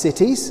 5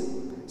 cities.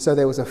 So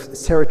there was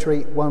a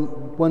territory,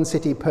 one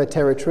city per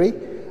territory,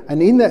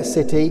 and in that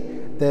city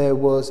there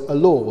was a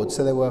lord.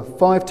 So there were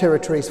 5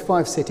 territories,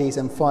 5 cities,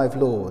 and 5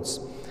 lords.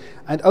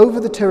 And over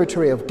the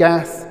territory of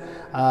Gath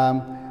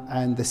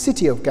and the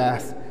city of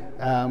Gath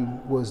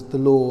was the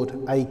lord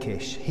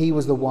Achish. He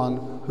was the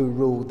one who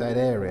ruled that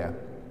area.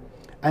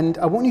 And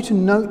I want you to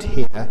note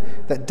here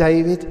that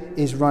David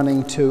is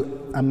running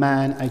to a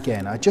man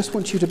again. I just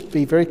want you to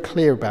be very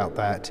clear about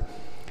that.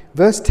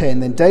 Verse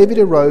 10, Then David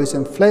arose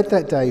and fled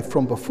that day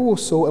from before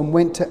Saul and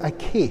went to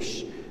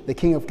Achish, the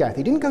king of Gath.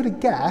 He didn't go to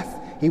Gath,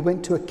 he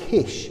went to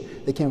Achish,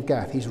 the king of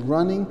Gath. He's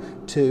running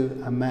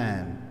to a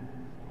man.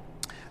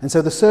 And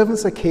so the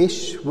servants of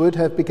Achish would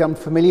have become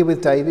familiar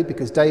with David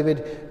because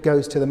David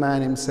goes to the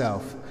man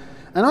himself.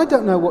 And I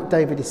don't know what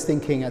David is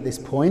thinking at this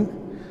point.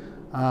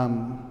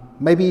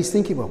 Maybe he's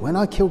thinking, well, when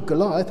I killed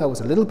Goliath, I was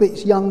a little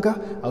bit younger,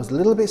 I was a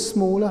little bit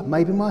smaller,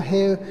 maybe my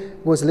hair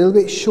was a little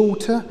bit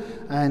shorter,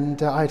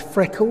 and I had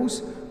freckles,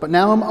 but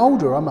now I'm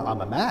older, I'm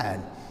a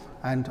man,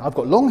 and I've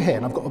got long hair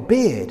and I've got a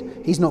beard.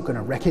 He's not going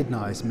to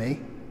recognize me.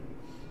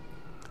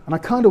 And I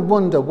kind of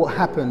wonder what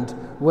happened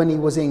when he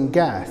was in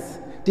Gath.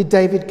 Did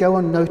David go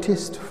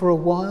unnoticed for a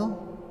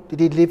while? Did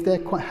he live there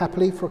quite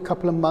happily for a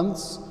couple of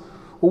months?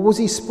 Or was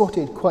he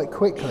spotted quite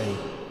quickly?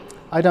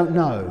 I don't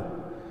know.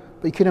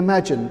 But you can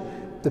imagine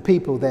the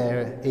people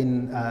there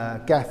in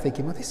Gath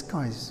thinking, well, this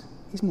guy's,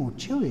 he's more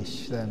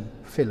Jewish than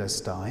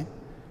Philistine.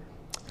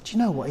 But you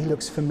know what? He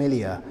looks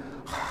familiar.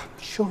 I'm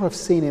sure I've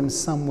seen him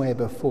somewhere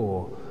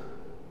before.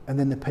 And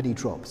then the penny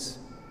drops.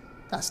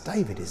 That's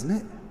David, isn't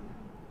it?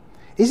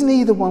 Isn't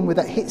he the one with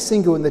that hit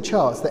single in the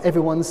charts that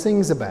everyone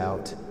sings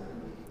about?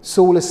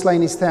 Saul has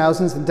slain his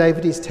thousands and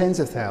David his tens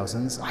of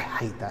thousands. I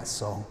hate that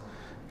song.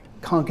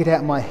 Can't get it out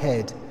of my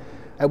head.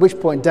 At which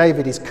point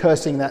David is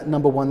cursing that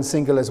number 1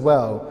 single as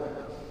well.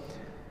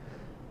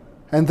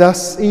 And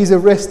thus he's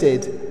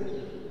arrested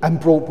and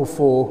brought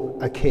before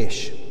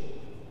Achish.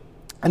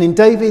 And in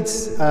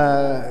David's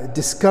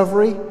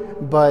discovery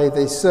by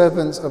the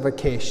servants of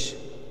Achish,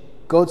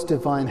 God's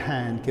divine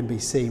hand can be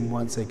seen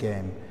once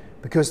again.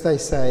 Because they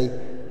say,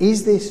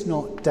 Is this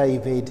not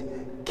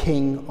David,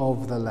 king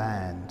of the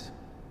land?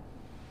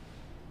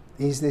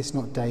 Is this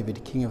not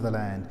David, king of the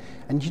land?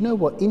 And you know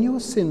what? In your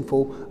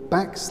sinful,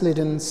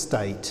 backslidden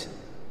state,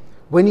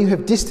 when you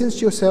have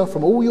distanced yourself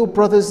from all your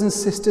brothers and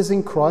sisters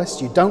in Christ,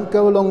 you don't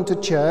go along to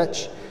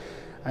church,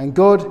 and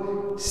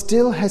God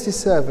still has his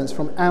servants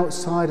from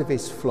outside of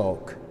his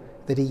flock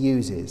that he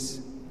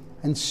uses.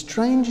 And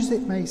strange as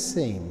it may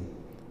seem,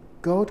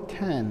 God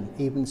can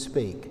even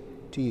speak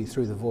to you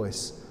through the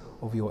voice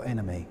of your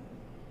enemy.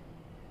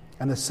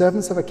 And the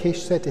servants of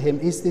Achish said to him,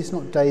 Is this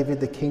not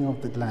David, the king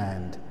of the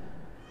land?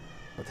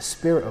 But the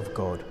Spirit of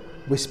God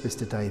whispers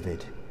to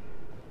David,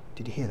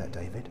 Did you hear that,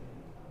 David?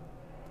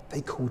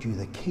 They called you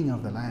the king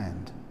of the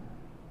land.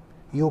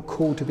 You're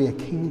called to be a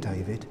king,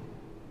 David.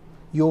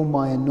 You're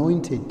my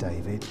anointed,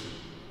 David.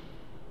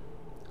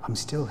 I'm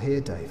still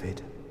here,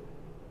 David.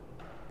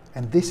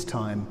 And this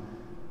time,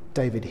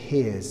 David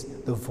hears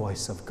the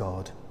voice of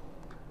God.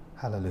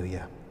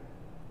 Hallelujah.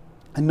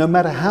 And no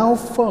matter how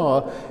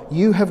far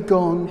you have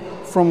gone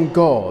from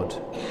God,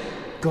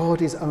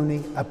 God is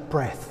only a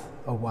breath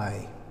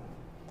away,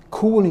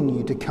 calling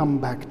you to come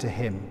back to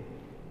him.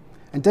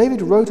 And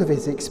David wrote of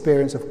his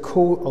experience of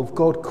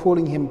God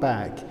calling him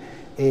back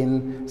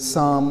in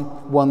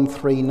Psalm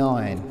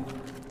 139.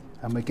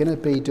 And we're going to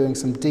be doing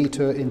some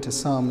detour into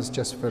Psalms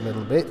just for a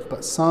little bit.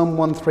 But Psalm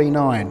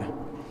 139,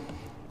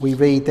 we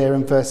read there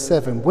in verse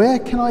 7, Where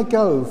can I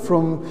go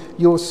from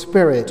your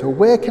spirit? Or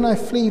where can I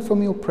flee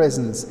from your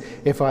presence?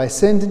 If I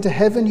ascend into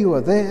heaven, you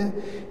are there.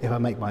 If I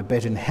make my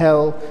bed in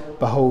hell,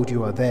 behold,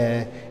 you are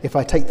there. If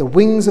I take the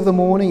wings of the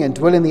morning and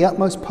dwell in the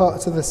utmost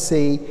parts of the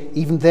sea,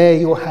 even there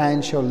your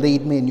hand shall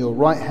lead me and your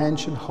right hand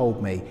shall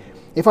hold me.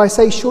 If I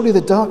say, surely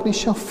the darkness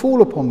shall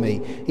fall upon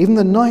me, even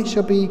the night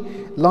shall be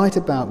light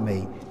about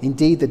me.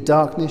 Indeed, the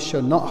darkness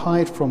shall not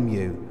hide from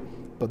you,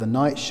 but the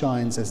night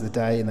shines as the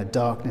day, and the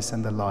darkness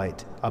and the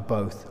light are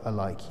both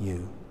alike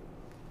you.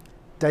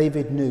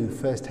 David knew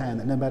firsthand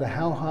that no matter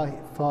how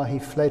far he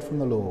fled from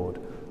the Lord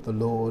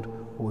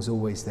was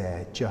always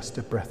there, just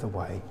a breath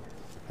away.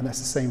 And that's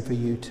the same for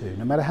you too.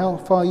 No matter how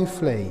far you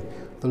flee,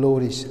 the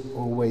Lord is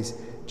always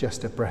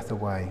just a breath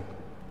away.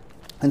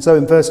 And so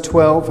in verse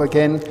 12,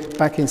 again,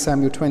 back in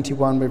Samuel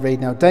 21, we read,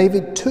 Now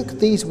David took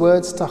these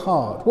words to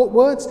heart. What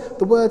words?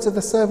 The words of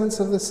the servants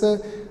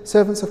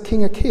of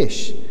King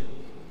Achish.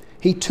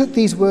 He took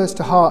these words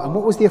to heart. And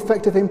what was the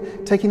effect of him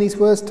taking these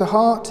words to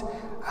heart?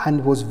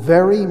 and was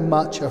very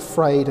much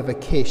afraid of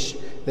Achish,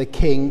 the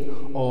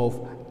king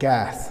of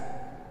Gath.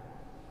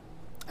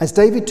 As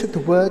David took the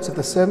words of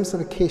the servants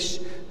of Achish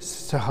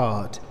to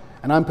heart,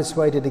 and I'm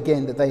persuaded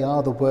again that they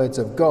are the words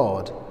of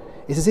God,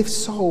 it's as if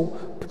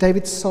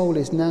David's soul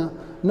is now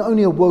not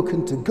only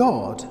awoken to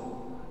God,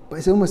 but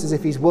it's almost as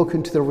if he's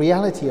woken to the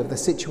reality of the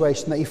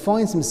situation that he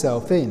finds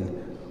himself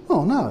in.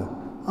 Oh no,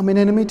 I'm in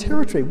enemy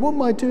territory. What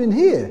am I doing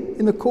here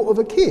in the court of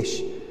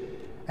Achish?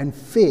 And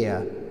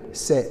fear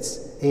sets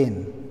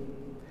in.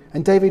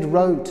 And David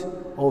wrote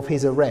of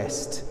his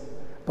arrest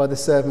by the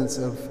servants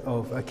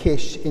of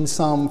Achish in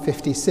Psalm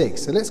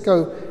 56. So let's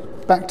go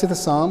back to the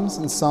Psalms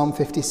and Psalm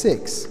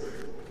 56,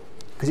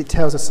 because it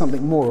tells us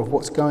something more of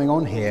what's going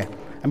on here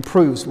and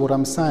proves what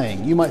I'm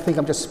saying. You might think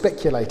I'm just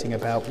speculating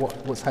about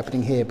what's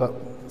happening here, but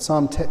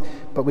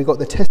we've got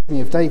the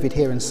testimony of David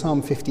here in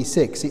Psalm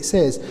 56. It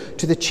says,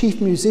 "To the chief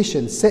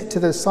musician, set to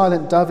the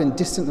silent dove in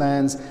distant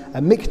lands,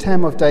 a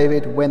miktam of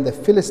David when the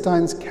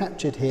Philistines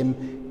captured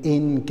him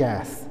in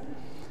Gath."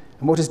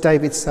 And what does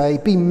David say?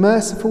 "Be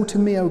merciful to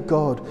me, O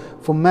God,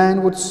 for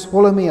man would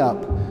swallow me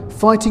up.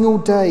 Fighting all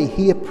day,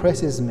 he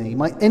oppresses me.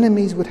 My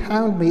enemies would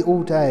hound me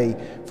all day,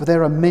 for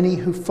there are many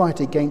who fight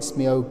against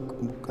me, O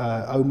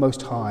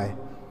Most High.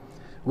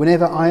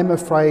 Whenever I am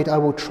afraid, I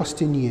will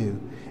trust in you.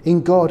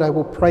 In God I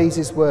will praise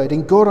his word.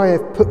 In God I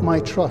have put my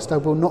trust. I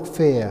will not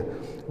fear.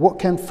 What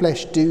can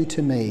flesh do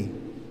to me?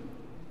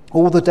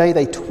 All the day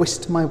they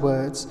twist my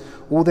words.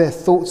 All their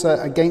thoughts are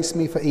against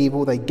me for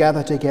evil. They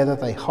gather together,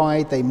 they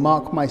hide, they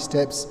mark my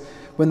steps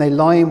when they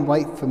lie in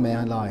wait for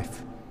my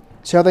life.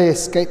 Shall they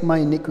escape my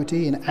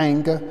iniquity in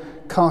anger?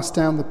 Cast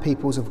down the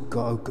peoples, O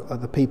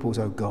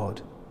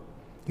God.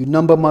 You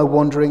number my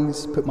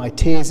wanderings, put my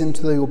tears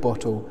into your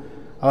bottle.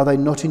 Are they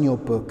not in your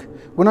book?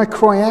 When I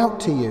cry out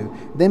to you,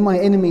 then my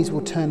enemies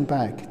will turn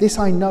back. This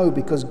I know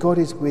because God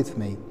is with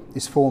me,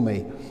 is for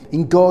me.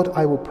 In God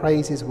I will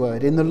praise his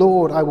word. In the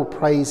Lord I will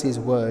praise his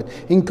word.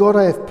 In God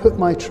I have put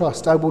my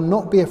trust. I will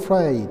not be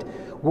afraid.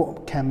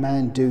 What can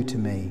man do to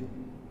me?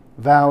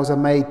 Vows are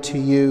made to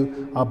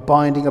you, are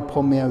binding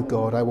upon me, O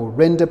God. I will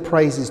render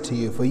praises to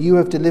you, for you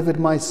have delivered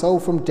my soul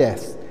from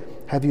death.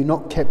 Have you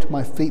not kept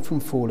my feet from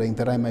falling,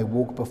 that I may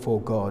walk before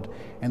God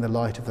in the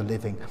light of the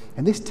living?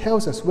 And this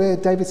tells us where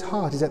David's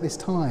heart is at this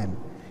time.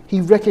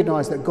 He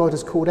recognized that God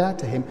has called out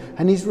to him,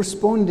 and he's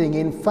responding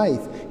in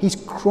faith. He's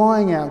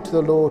crying out to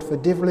the Lord for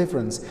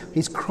deliverance.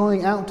 He's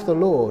crying out to the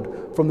Lord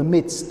from the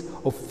midst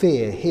of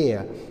fear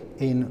here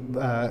in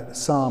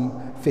Psalm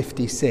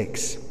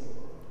 56.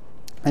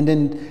 And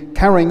then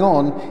carrying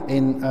on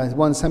in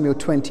 1 Samuel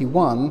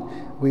 21,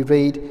 we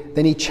read,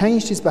 "Then he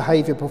changed his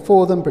behavior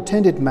before them,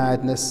 pretended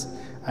madness,"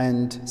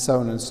 and so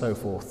on and so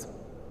forth.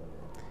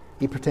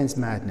 He pretends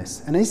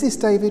madness. And is this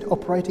David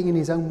operating in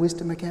his own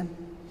wisdom again?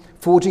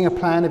 Forging a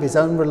plan of his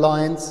own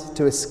reliance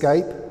to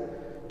escape?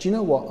 Do you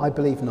know what? I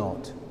believe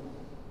not.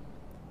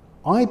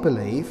 I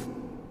believe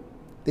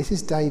this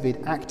is David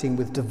acting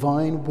with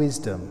divine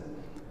wisdom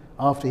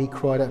after he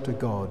cried out to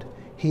God.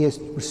 He has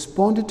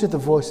responded to the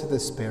voice of the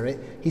Spirit.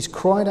 He's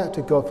cried out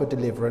to God for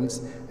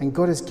deliverance, and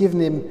God has given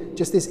him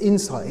just this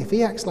insight. If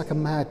he acts like a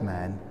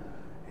madman,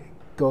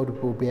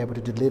 God will be able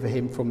to deliver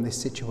him from this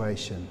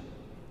situation.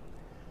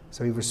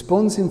 So he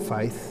responds in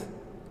faith.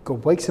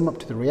 God wakes him up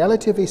to the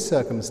reality of his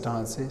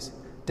circumstances.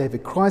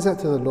 David cries out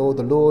to the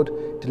Lord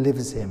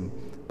delivers him.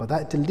 But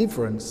that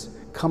deliverance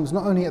comes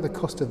not only at the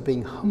cost of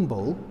being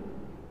humble,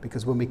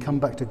 because when we come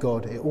back to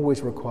God, it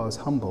always requires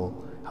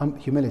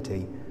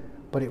humility,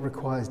 but it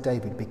requires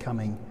David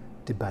becoming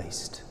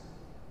debased.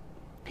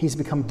 He's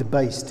become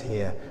debased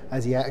here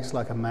as he acts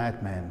like a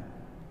madman.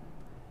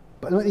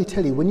 But let me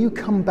tell you, when you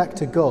come back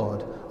to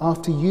God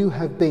after you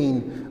have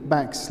been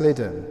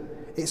backslidden,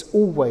 it's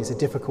always a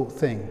difficult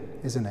thing,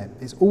 isn't it?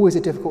 It's always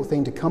a difficult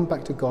thing to come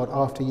back to God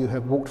after you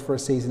have walked for a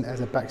season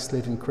as a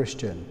backslidden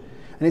Christian.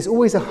 And it's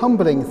always a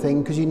humbling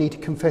thing because you need to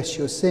confess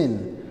your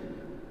sin.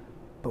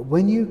 But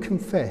when you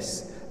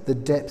confess the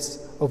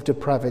depths of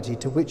depravity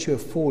to which you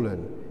have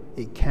fallen,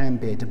 it can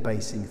be a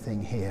debasing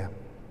thing here.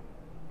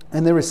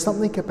 And there is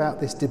something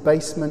about this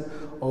debasement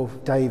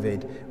of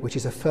David which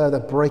is a further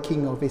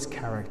breaking of his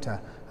character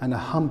and a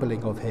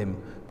humbling of him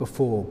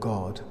before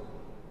God.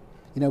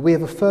 You know, we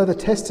have a further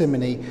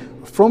testimony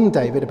from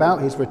David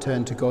about his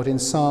return to God in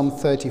Psalm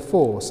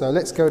 34. So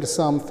let's go to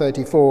Psalm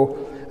 34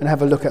 and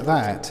have a look at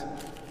that.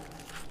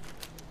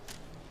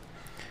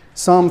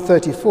 Psalm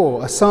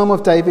 34, a psalm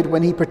of David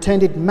when he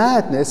pretended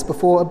madness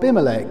before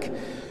Ahimelech,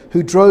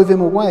 who drove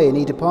him away, and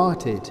he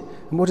departed.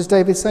 And what does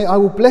David say? I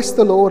will bless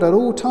the Lord at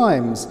all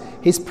times.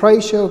 His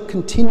praise shall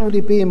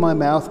continually be in my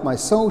mouth. My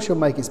soul shall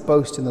make its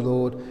boast in the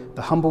Lord.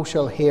 The humble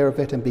shall hear of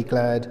it and be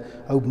glad.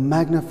 Oh,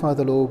 magnify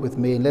the Lord with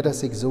me, and let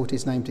us exalt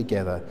his name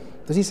together.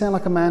 Does he sound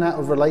like a man out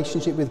of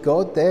relationship with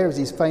God there as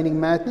he's feigning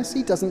madness?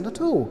 He doesn't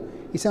at all.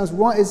 He sounds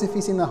right as if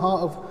he's in the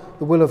heart of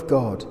the will of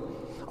God.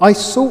 I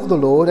sought the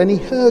Lord, and he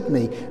heard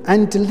me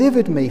and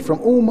delivered me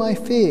from all my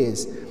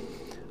fears.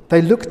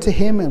 They looked to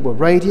him and were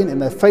radiant,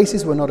 and their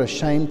faces were not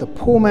ashamed. The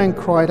poor man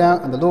cried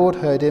out, and the Lord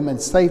heard him and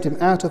saved him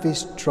out of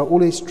all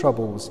his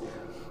troubles.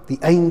 The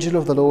angel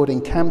of the Lord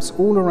encamps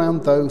all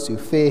around those who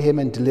fear him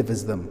and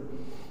delivers them.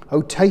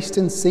 O taste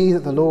and see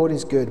that the Lord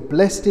is good.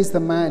 Blessed is the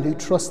man who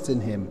trusts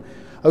in him.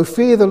 O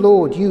fear the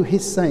Lord, you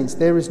his saints.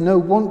 There is no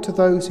want to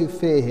those who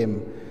fear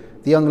him.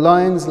 The young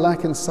lions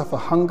lack and suffer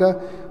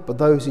hunger, but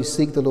those who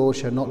seek the Lord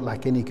shall not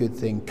lack any good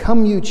thing.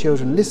 Come, you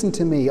children, listen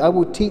to me. I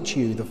will teach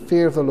you the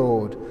fear of the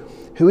Lord.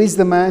 Who is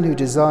the man who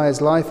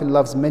desires life and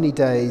loves many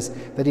days,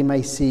 that he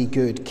may see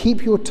good?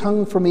 Keep your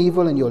tongue from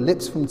evil and your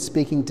lips from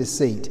speaking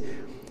deceit.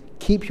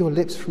 Keep your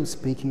lips from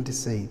speaking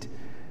deceit.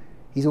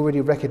 He's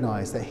already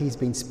recognized that he's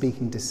been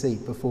speaking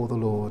deceit before the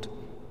Lord.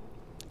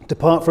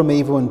 Depart from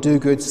evil and do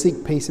good,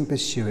 seek peace and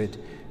pursue it.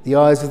 The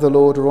eyes of the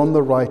Lord are on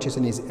the righteous,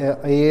 and his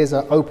ears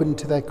are open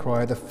to their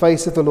cry. The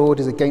face of the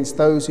Lord is against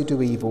those who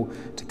do evil,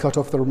 to cut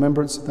off the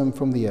remembrance of them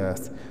from the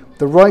earth.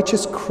 The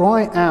righteous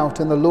cry out,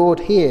 and the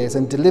Lord hears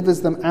and delivers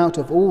them out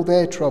of all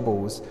their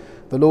troubles.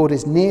 The Lord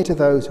is near to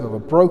those who have a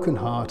broken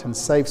heart, and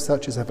saves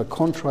such as have a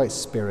contrite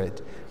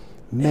spirit.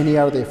 Many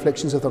are the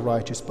afflictions of the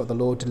righteous, but the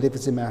Lord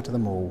delivers him out of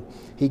them all.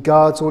 He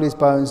guards all his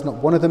bones, not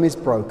one of them is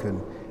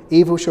broken.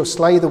 Evil shall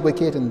slay the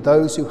wicked, and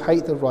those who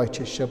hate the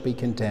righteous shall be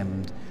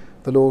condemned.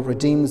 The Lord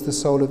redeems the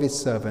soul of his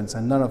servants,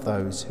 and none of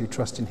those who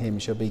trust in him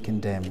shall be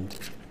condemned.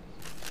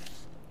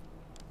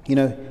 You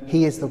know,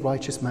 he is the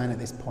righteous man at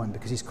this point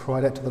because he's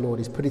cried out to the Lord,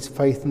 he's put his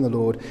faith in the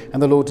Lord,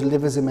 and the Lord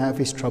delivers him out of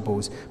his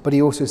troubles. But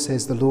he also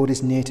says the Lord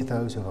is near to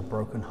those who have a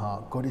broken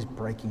heart. God is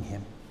breaking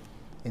him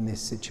in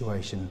this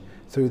situation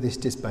through this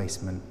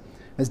debasement.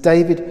 As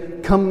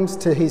David comes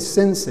to his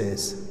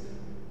senses,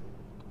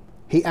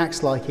 he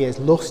acts like he has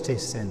lost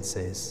his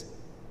senses.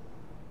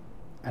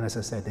 And as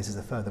I said, this is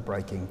a further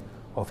breaking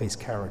of his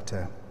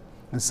character.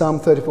 And Psalm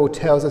 34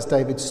 tells us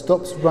David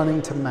stops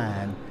running to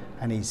man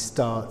and he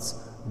starts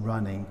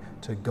running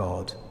to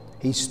God.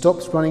 He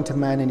stops running to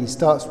man and he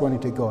starts running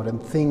to God,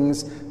 and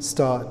things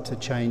start to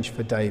change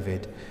for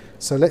David.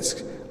 So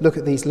let's look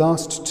at these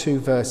last two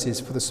verses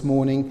for this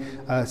morning.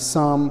 1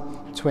 Samuel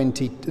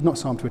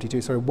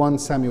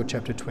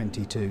chapter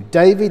 22.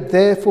 David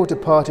therefore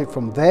departed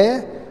from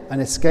there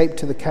and escaped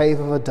to the cave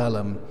of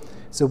Adullam.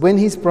 So when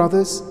his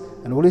brothers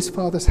and all his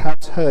father's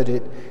house heard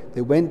it,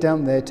 they went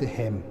down there to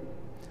him.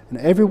 And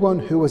everyone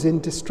who was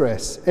in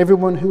distress,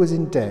 everyone who was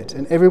in debt,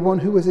 and everyone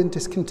who was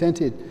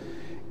discontented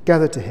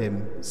gathered to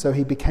him. So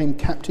he became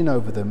captain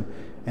over them,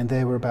 and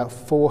there were about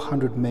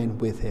 400 men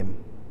with him.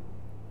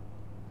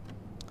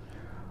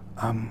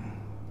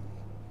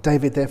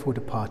 David therefore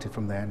departed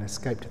from there and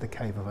escaped to the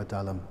cave of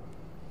Adullam.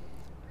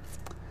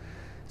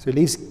 So he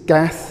leaves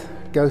Gath,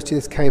 goes to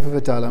this cave of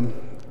Adullam,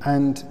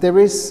 and there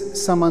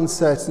is some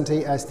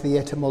uncertainty as to the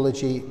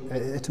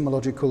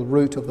etymological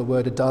root of the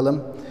word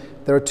Adullam.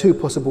 There are two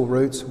possible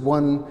roots.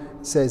 One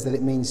says that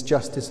it means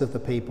justice of the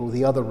people.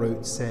 The other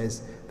root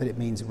says that it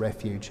means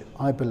refuge.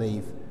 I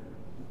believe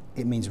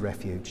it means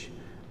refuge.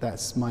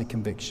 That's my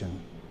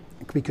conviction.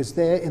 Because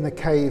there in the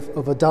cave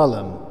of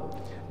Adullam,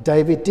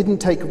 David didn't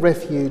take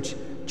refuge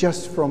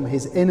just from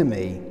his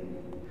enemy.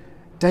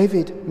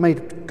 David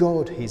made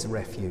God his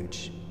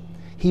refuge.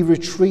 He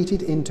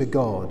retreated into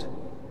God.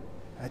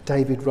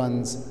 David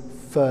runs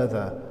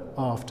further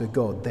after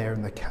God there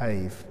in the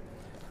cave.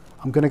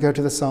 I'm going to go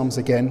to the Psalms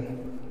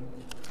again.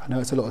 I know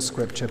it's a lot of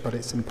scripture, but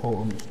it's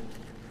important.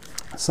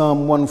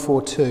 Psalm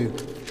 142.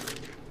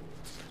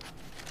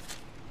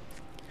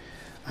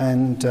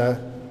 And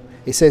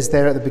it says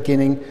there at the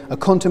beginning, a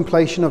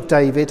contemplation of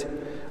David,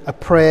 a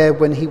prayer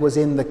when he was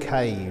in the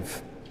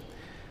cave.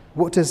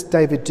 What does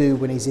David do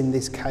when he's in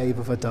this cave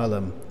of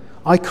Adullam?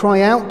 I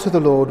cry out to the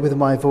Lord with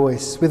my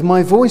voice. With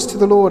my voice to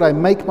the Lord I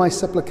make my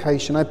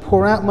supplication. I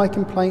pour out my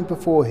complaint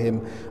before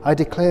him. I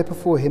declare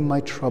before him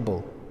my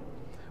trouble.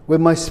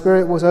 When my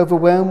spirit was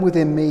overwhelmed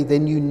within me,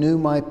 then you knew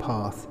my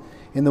path.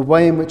 In the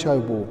way in which I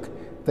walk,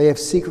 they have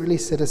secretly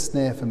set a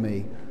snare for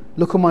me.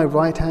 Look on my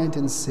right hand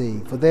and see,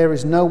 for there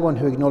is no one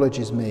who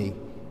acknowledges me.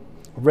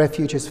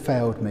 Refuge has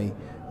failed me.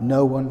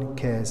 No one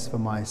cares for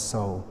my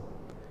soul.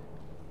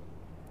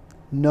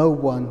 No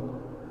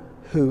one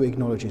who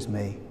acknowledges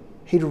me.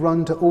 He'd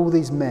run to all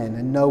these men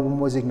and no one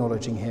was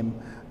acknowledging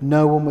him.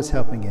 No one was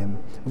helping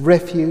him.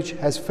 Refuge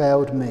has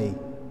failed me.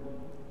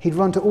 He'd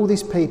run to all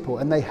these people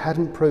and they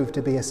hadn't proved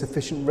to be a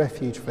sufficient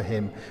refuge for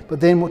him. But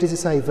then what does it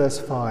say, verse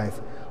 5?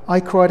 I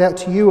cried out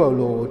to you, O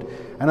Lord,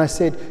 and I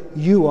said,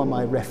 you are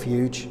my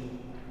refuge,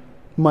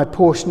 my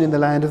portion in the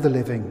land of the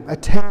living.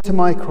 Attend to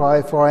my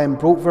cry, for I am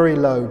brought very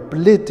low.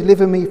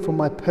 Deliver me from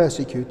my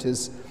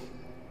persecutors,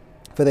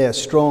 for they are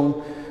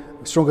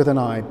stronger than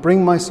I.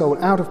 Bring my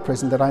soul out of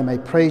prison, that I may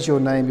praise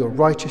your name. Your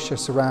righteous shall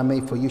surround me,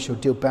 for you shall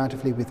deal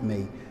bountifully with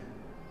me.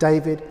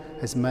 David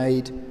has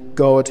made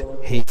God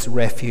his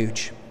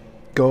refuge.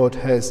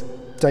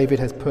 David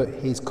has put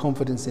his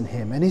confidence in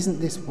him. And isn't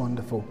this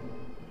wonderful?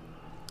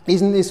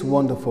 Isn't this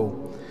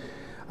wonderful?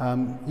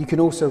 You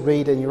can also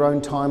read in your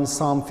own time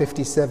Psalm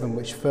 57,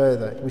 which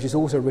is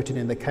also written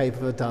in the cave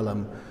of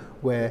Adullam,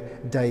 where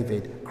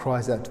David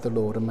cries out to the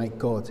Lord and make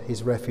God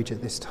his refuge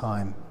at this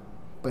time.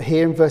 But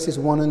here in verses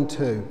 1 and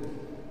 2,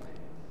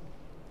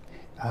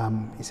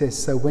 it says,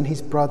 so when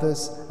his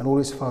brothers and all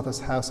his father's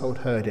household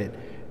heard it,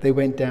 they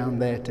went down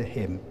there to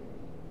him.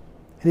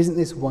 And isn't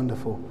this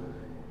wonderful?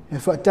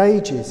 And for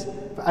ages,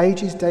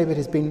 David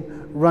has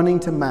been running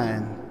to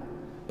man,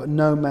 but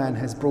no man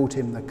has brought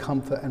him the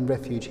comfort and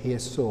refuge he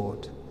has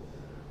sought.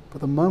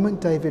 But the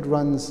moment David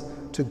runs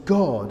to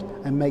God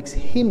and makes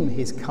him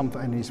his comfort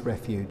and his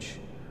refuge,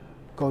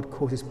 God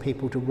causes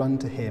people to run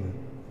to him.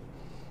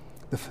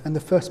 And the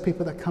first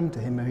people that come to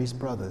him are his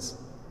brothers.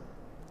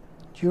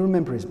 Do you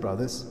remember his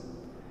brothers?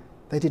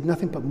 They did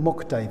nothing but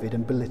mock David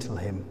and belittle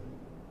him.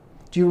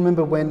 Do you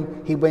remember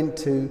when he went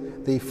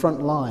to the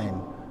front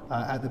line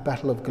at the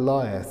Battle of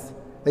Goliath?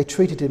 They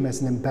treated him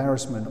as an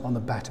embarrassment on the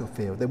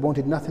battlefield. They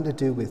wanted nothing to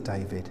do with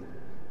David.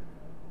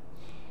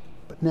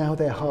 But now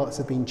their hearts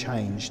have been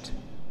changed.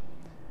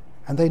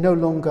 And they no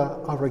longer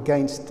are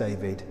against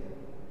David,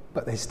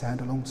 but they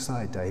stand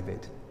alongside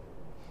David.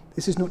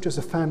 This is not just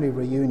a family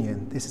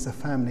reunion, this is a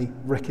family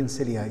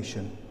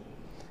reconciliation.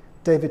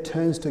 David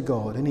turns to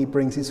God and he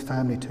brings his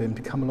family to him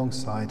to come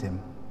alongside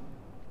him.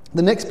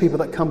 The next people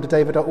that come to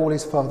David are all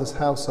his father's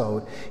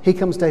household. Here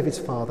comes David's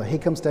father, here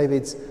comes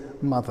David's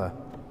mother.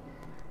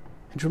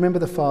 And do you remember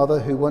the father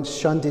who once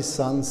shunned his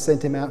son,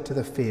 sent him out to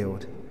the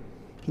field?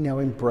 He now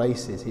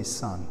embraces his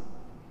son.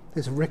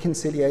 There's a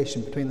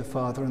reconciliation between the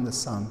father and the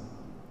son.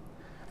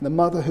 And the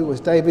mother, who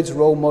was David's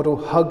role model,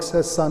 hugs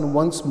her son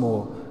once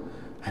more,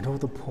 and all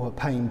the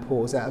pain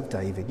pours out of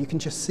David. You can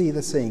just see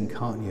the scene,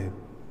 can't you?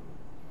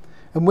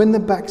 And when the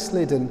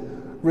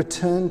backslidden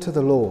return to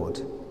the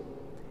Lord,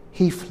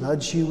 he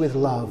floods you with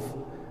love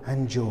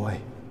and joy.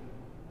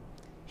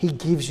 He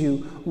gives you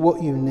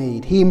what you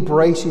need. He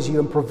embraces you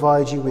and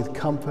provides you with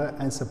comfort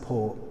and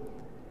support.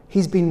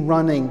 He's been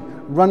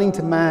running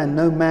to man.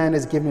 No man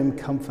has given him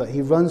comfort.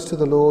 He runs to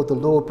the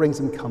Lord brings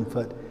him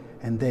comfort,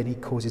 and then he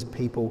causes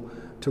people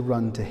to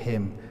run to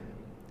him.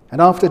 And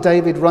after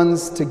David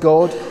runs to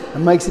God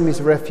and makes him his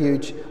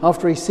refuge,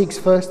 after he seeks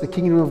first the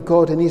kingdom of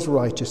God and his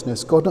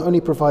righteousness, God not only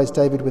provides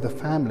David with a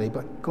family,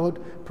 but God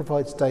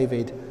provides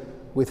David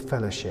with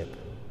fellowship.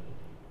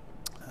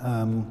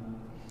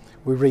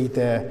 We read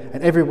there,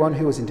 and everyone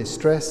who was in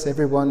distress,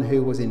 everyone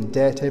who was in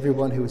debt,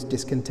 everyone who was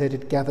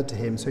discontented gathered to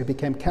him, so he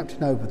became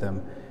captain over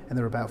them, and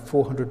there were about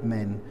 400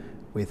 men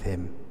with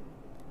him.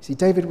 See,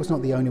 David was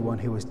not the only one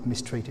who was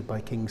mistreated by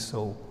King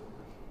Saul.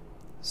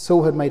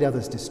 Saul had made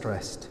others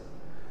distressed.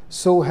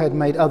 Saul had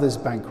made others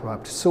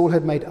bankrupt. Saul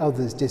had made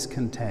others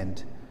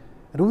discontent.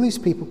 And all these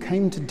people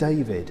came to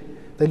David.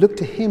 They looked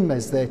to him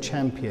as their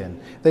champion.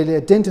 They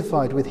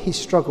identified with his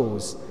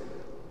struggles.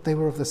 They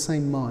were of the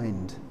same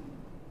mind.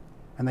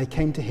 And they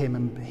came to him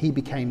and he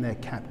became their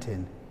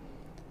captain.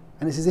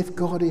 And it's as if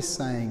God is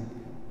saying,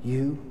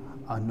 you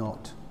are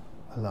not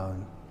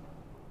alone.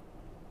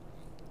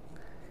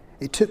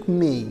 It took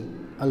me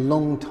a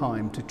long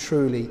time to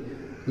truly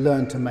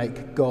learn to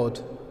make God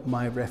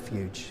my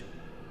refuge.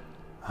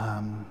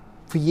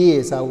 For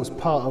years I was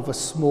part of a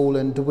small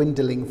and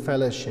dwindling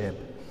fellowship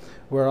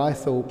where I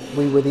thought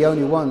we were the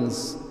only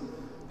ones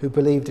who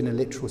believed in a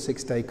literal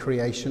 6-day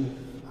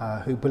creation,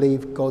 who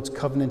believed God's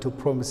covenantal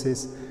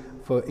promises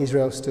for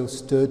Israel still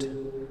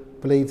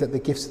stood, believed that the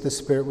gifts of the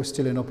Spirit were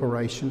still in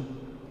operation,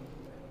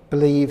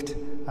 believed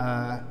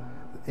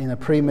in a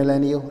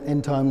premillennial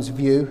end times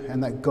view,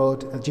 and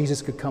that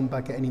Jesus could come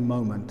back at any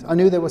moment. I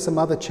knew there were some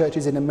other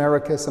churches in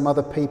America, some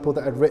other people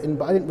that had written,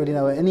 but I didn't really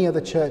know any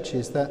other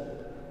churches that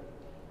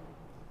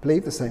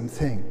believed the same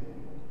thing.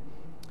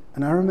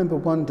 And I remember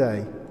one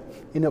day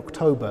in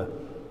October,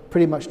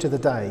 pretty much to the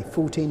day,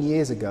 14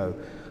 years ago,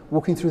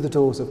 walking through the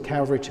doors of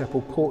Calvary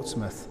Chapel,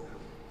 Portsmouth,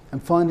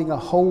 and finding a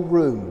whole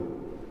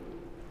room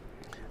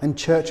and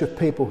church of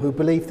people who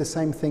believed the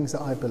same things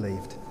that I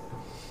believed.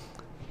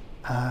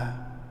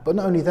 But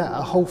not only that,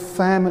 a whole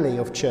family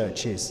of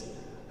churches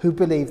who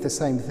believed the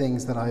same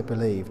things that I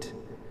believed.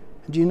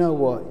 And you know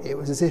what? It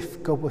was as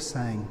if God was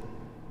saying,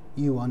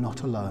 you are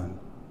not alone.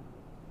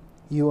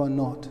 You are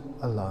not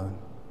alone.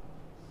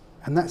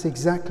 And that's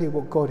exactly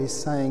what God is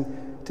saying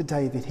to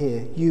David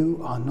here.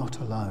 You are not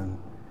alone.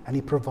 And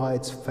he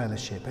provides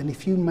fellowship. And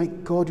if you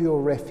make God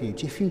your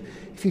refuge, if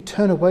you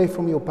turn away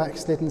from your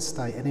backslidden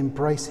state and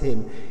embrace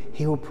him,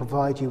 he will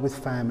provide you with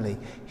family.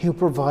 He'll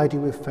provide you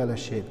with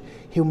fellowship.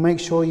 He'll make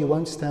sure you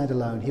won't stand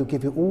alone. He'll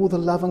give you all the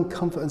love and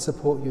comfort and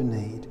support you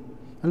need.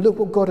 And look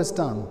what God has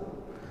done.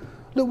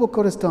 Look what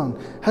God has done.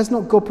 Has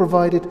not God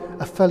provided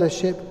a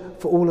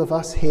fellowship for all of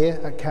us here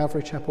at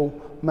Calvary Chapel,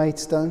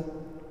 Maidstone?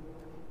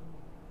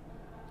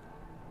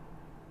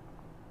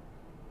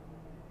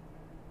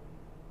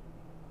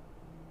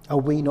 Are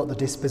we not the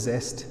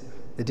dispossessed,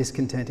 the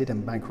discontented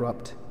and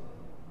bankrupt?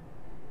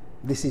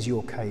 This is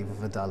your cave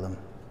of Adullam.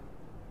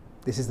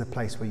 This is the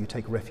place where you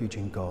take refuge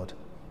in God.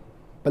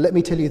 But let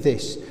me tell you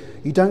this,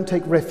 you don't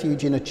take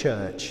refuge in a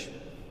church,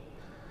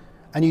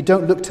 and you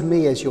don't look to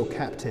me as your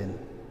captain.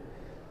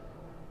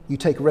 You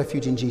take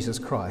refuge in Jesus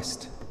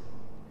Christ,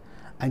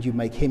 and you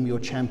make him your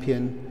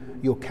champion,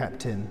 your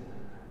captain,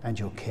 and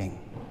your king.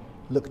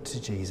 Look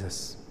to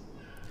Jesus.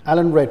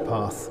 Alan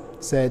Redpath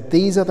said,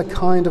 these are the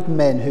kind of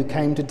men who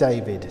came to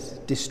David,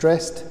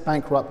 distressed,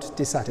 bankrupt,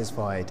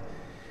 dissatisfied.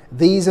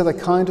 These are the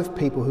kind of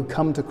people who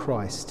come to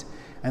Christ.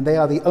 and they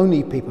are the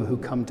only people who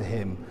come to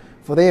him,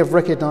 for they have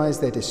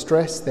recognized their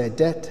distress, their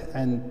debt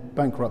and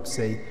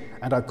bankruptcy,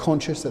 and are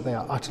conscious that they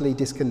are utterly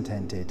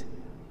discontented.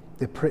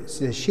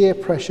 The sheer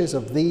pressures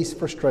of these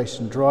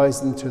frustrations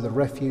drives them to the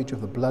refuge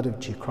of the blood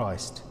of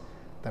Christ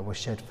that was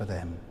shed for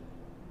them.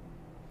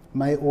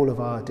 May all of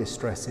our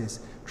distresses,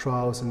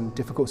 trials and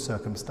difficult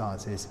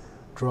circumstances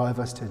drive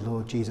us to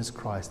Lord Jesus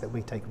Christ, that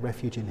we take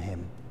refuge in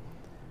him,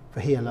 for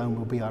he alone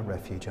will be our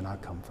refuge and our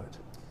comfort.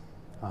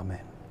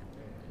 Amen.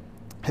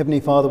 Heavenly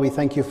Father, we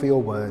thank you for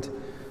your word.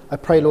 I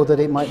pray, Lord, that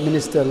it might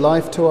minister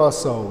life to our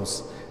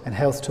souls and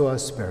health to our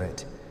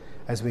spirit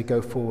as we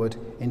go forward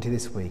into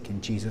this week.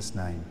 In Jesus'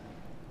 name,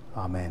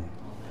 amen.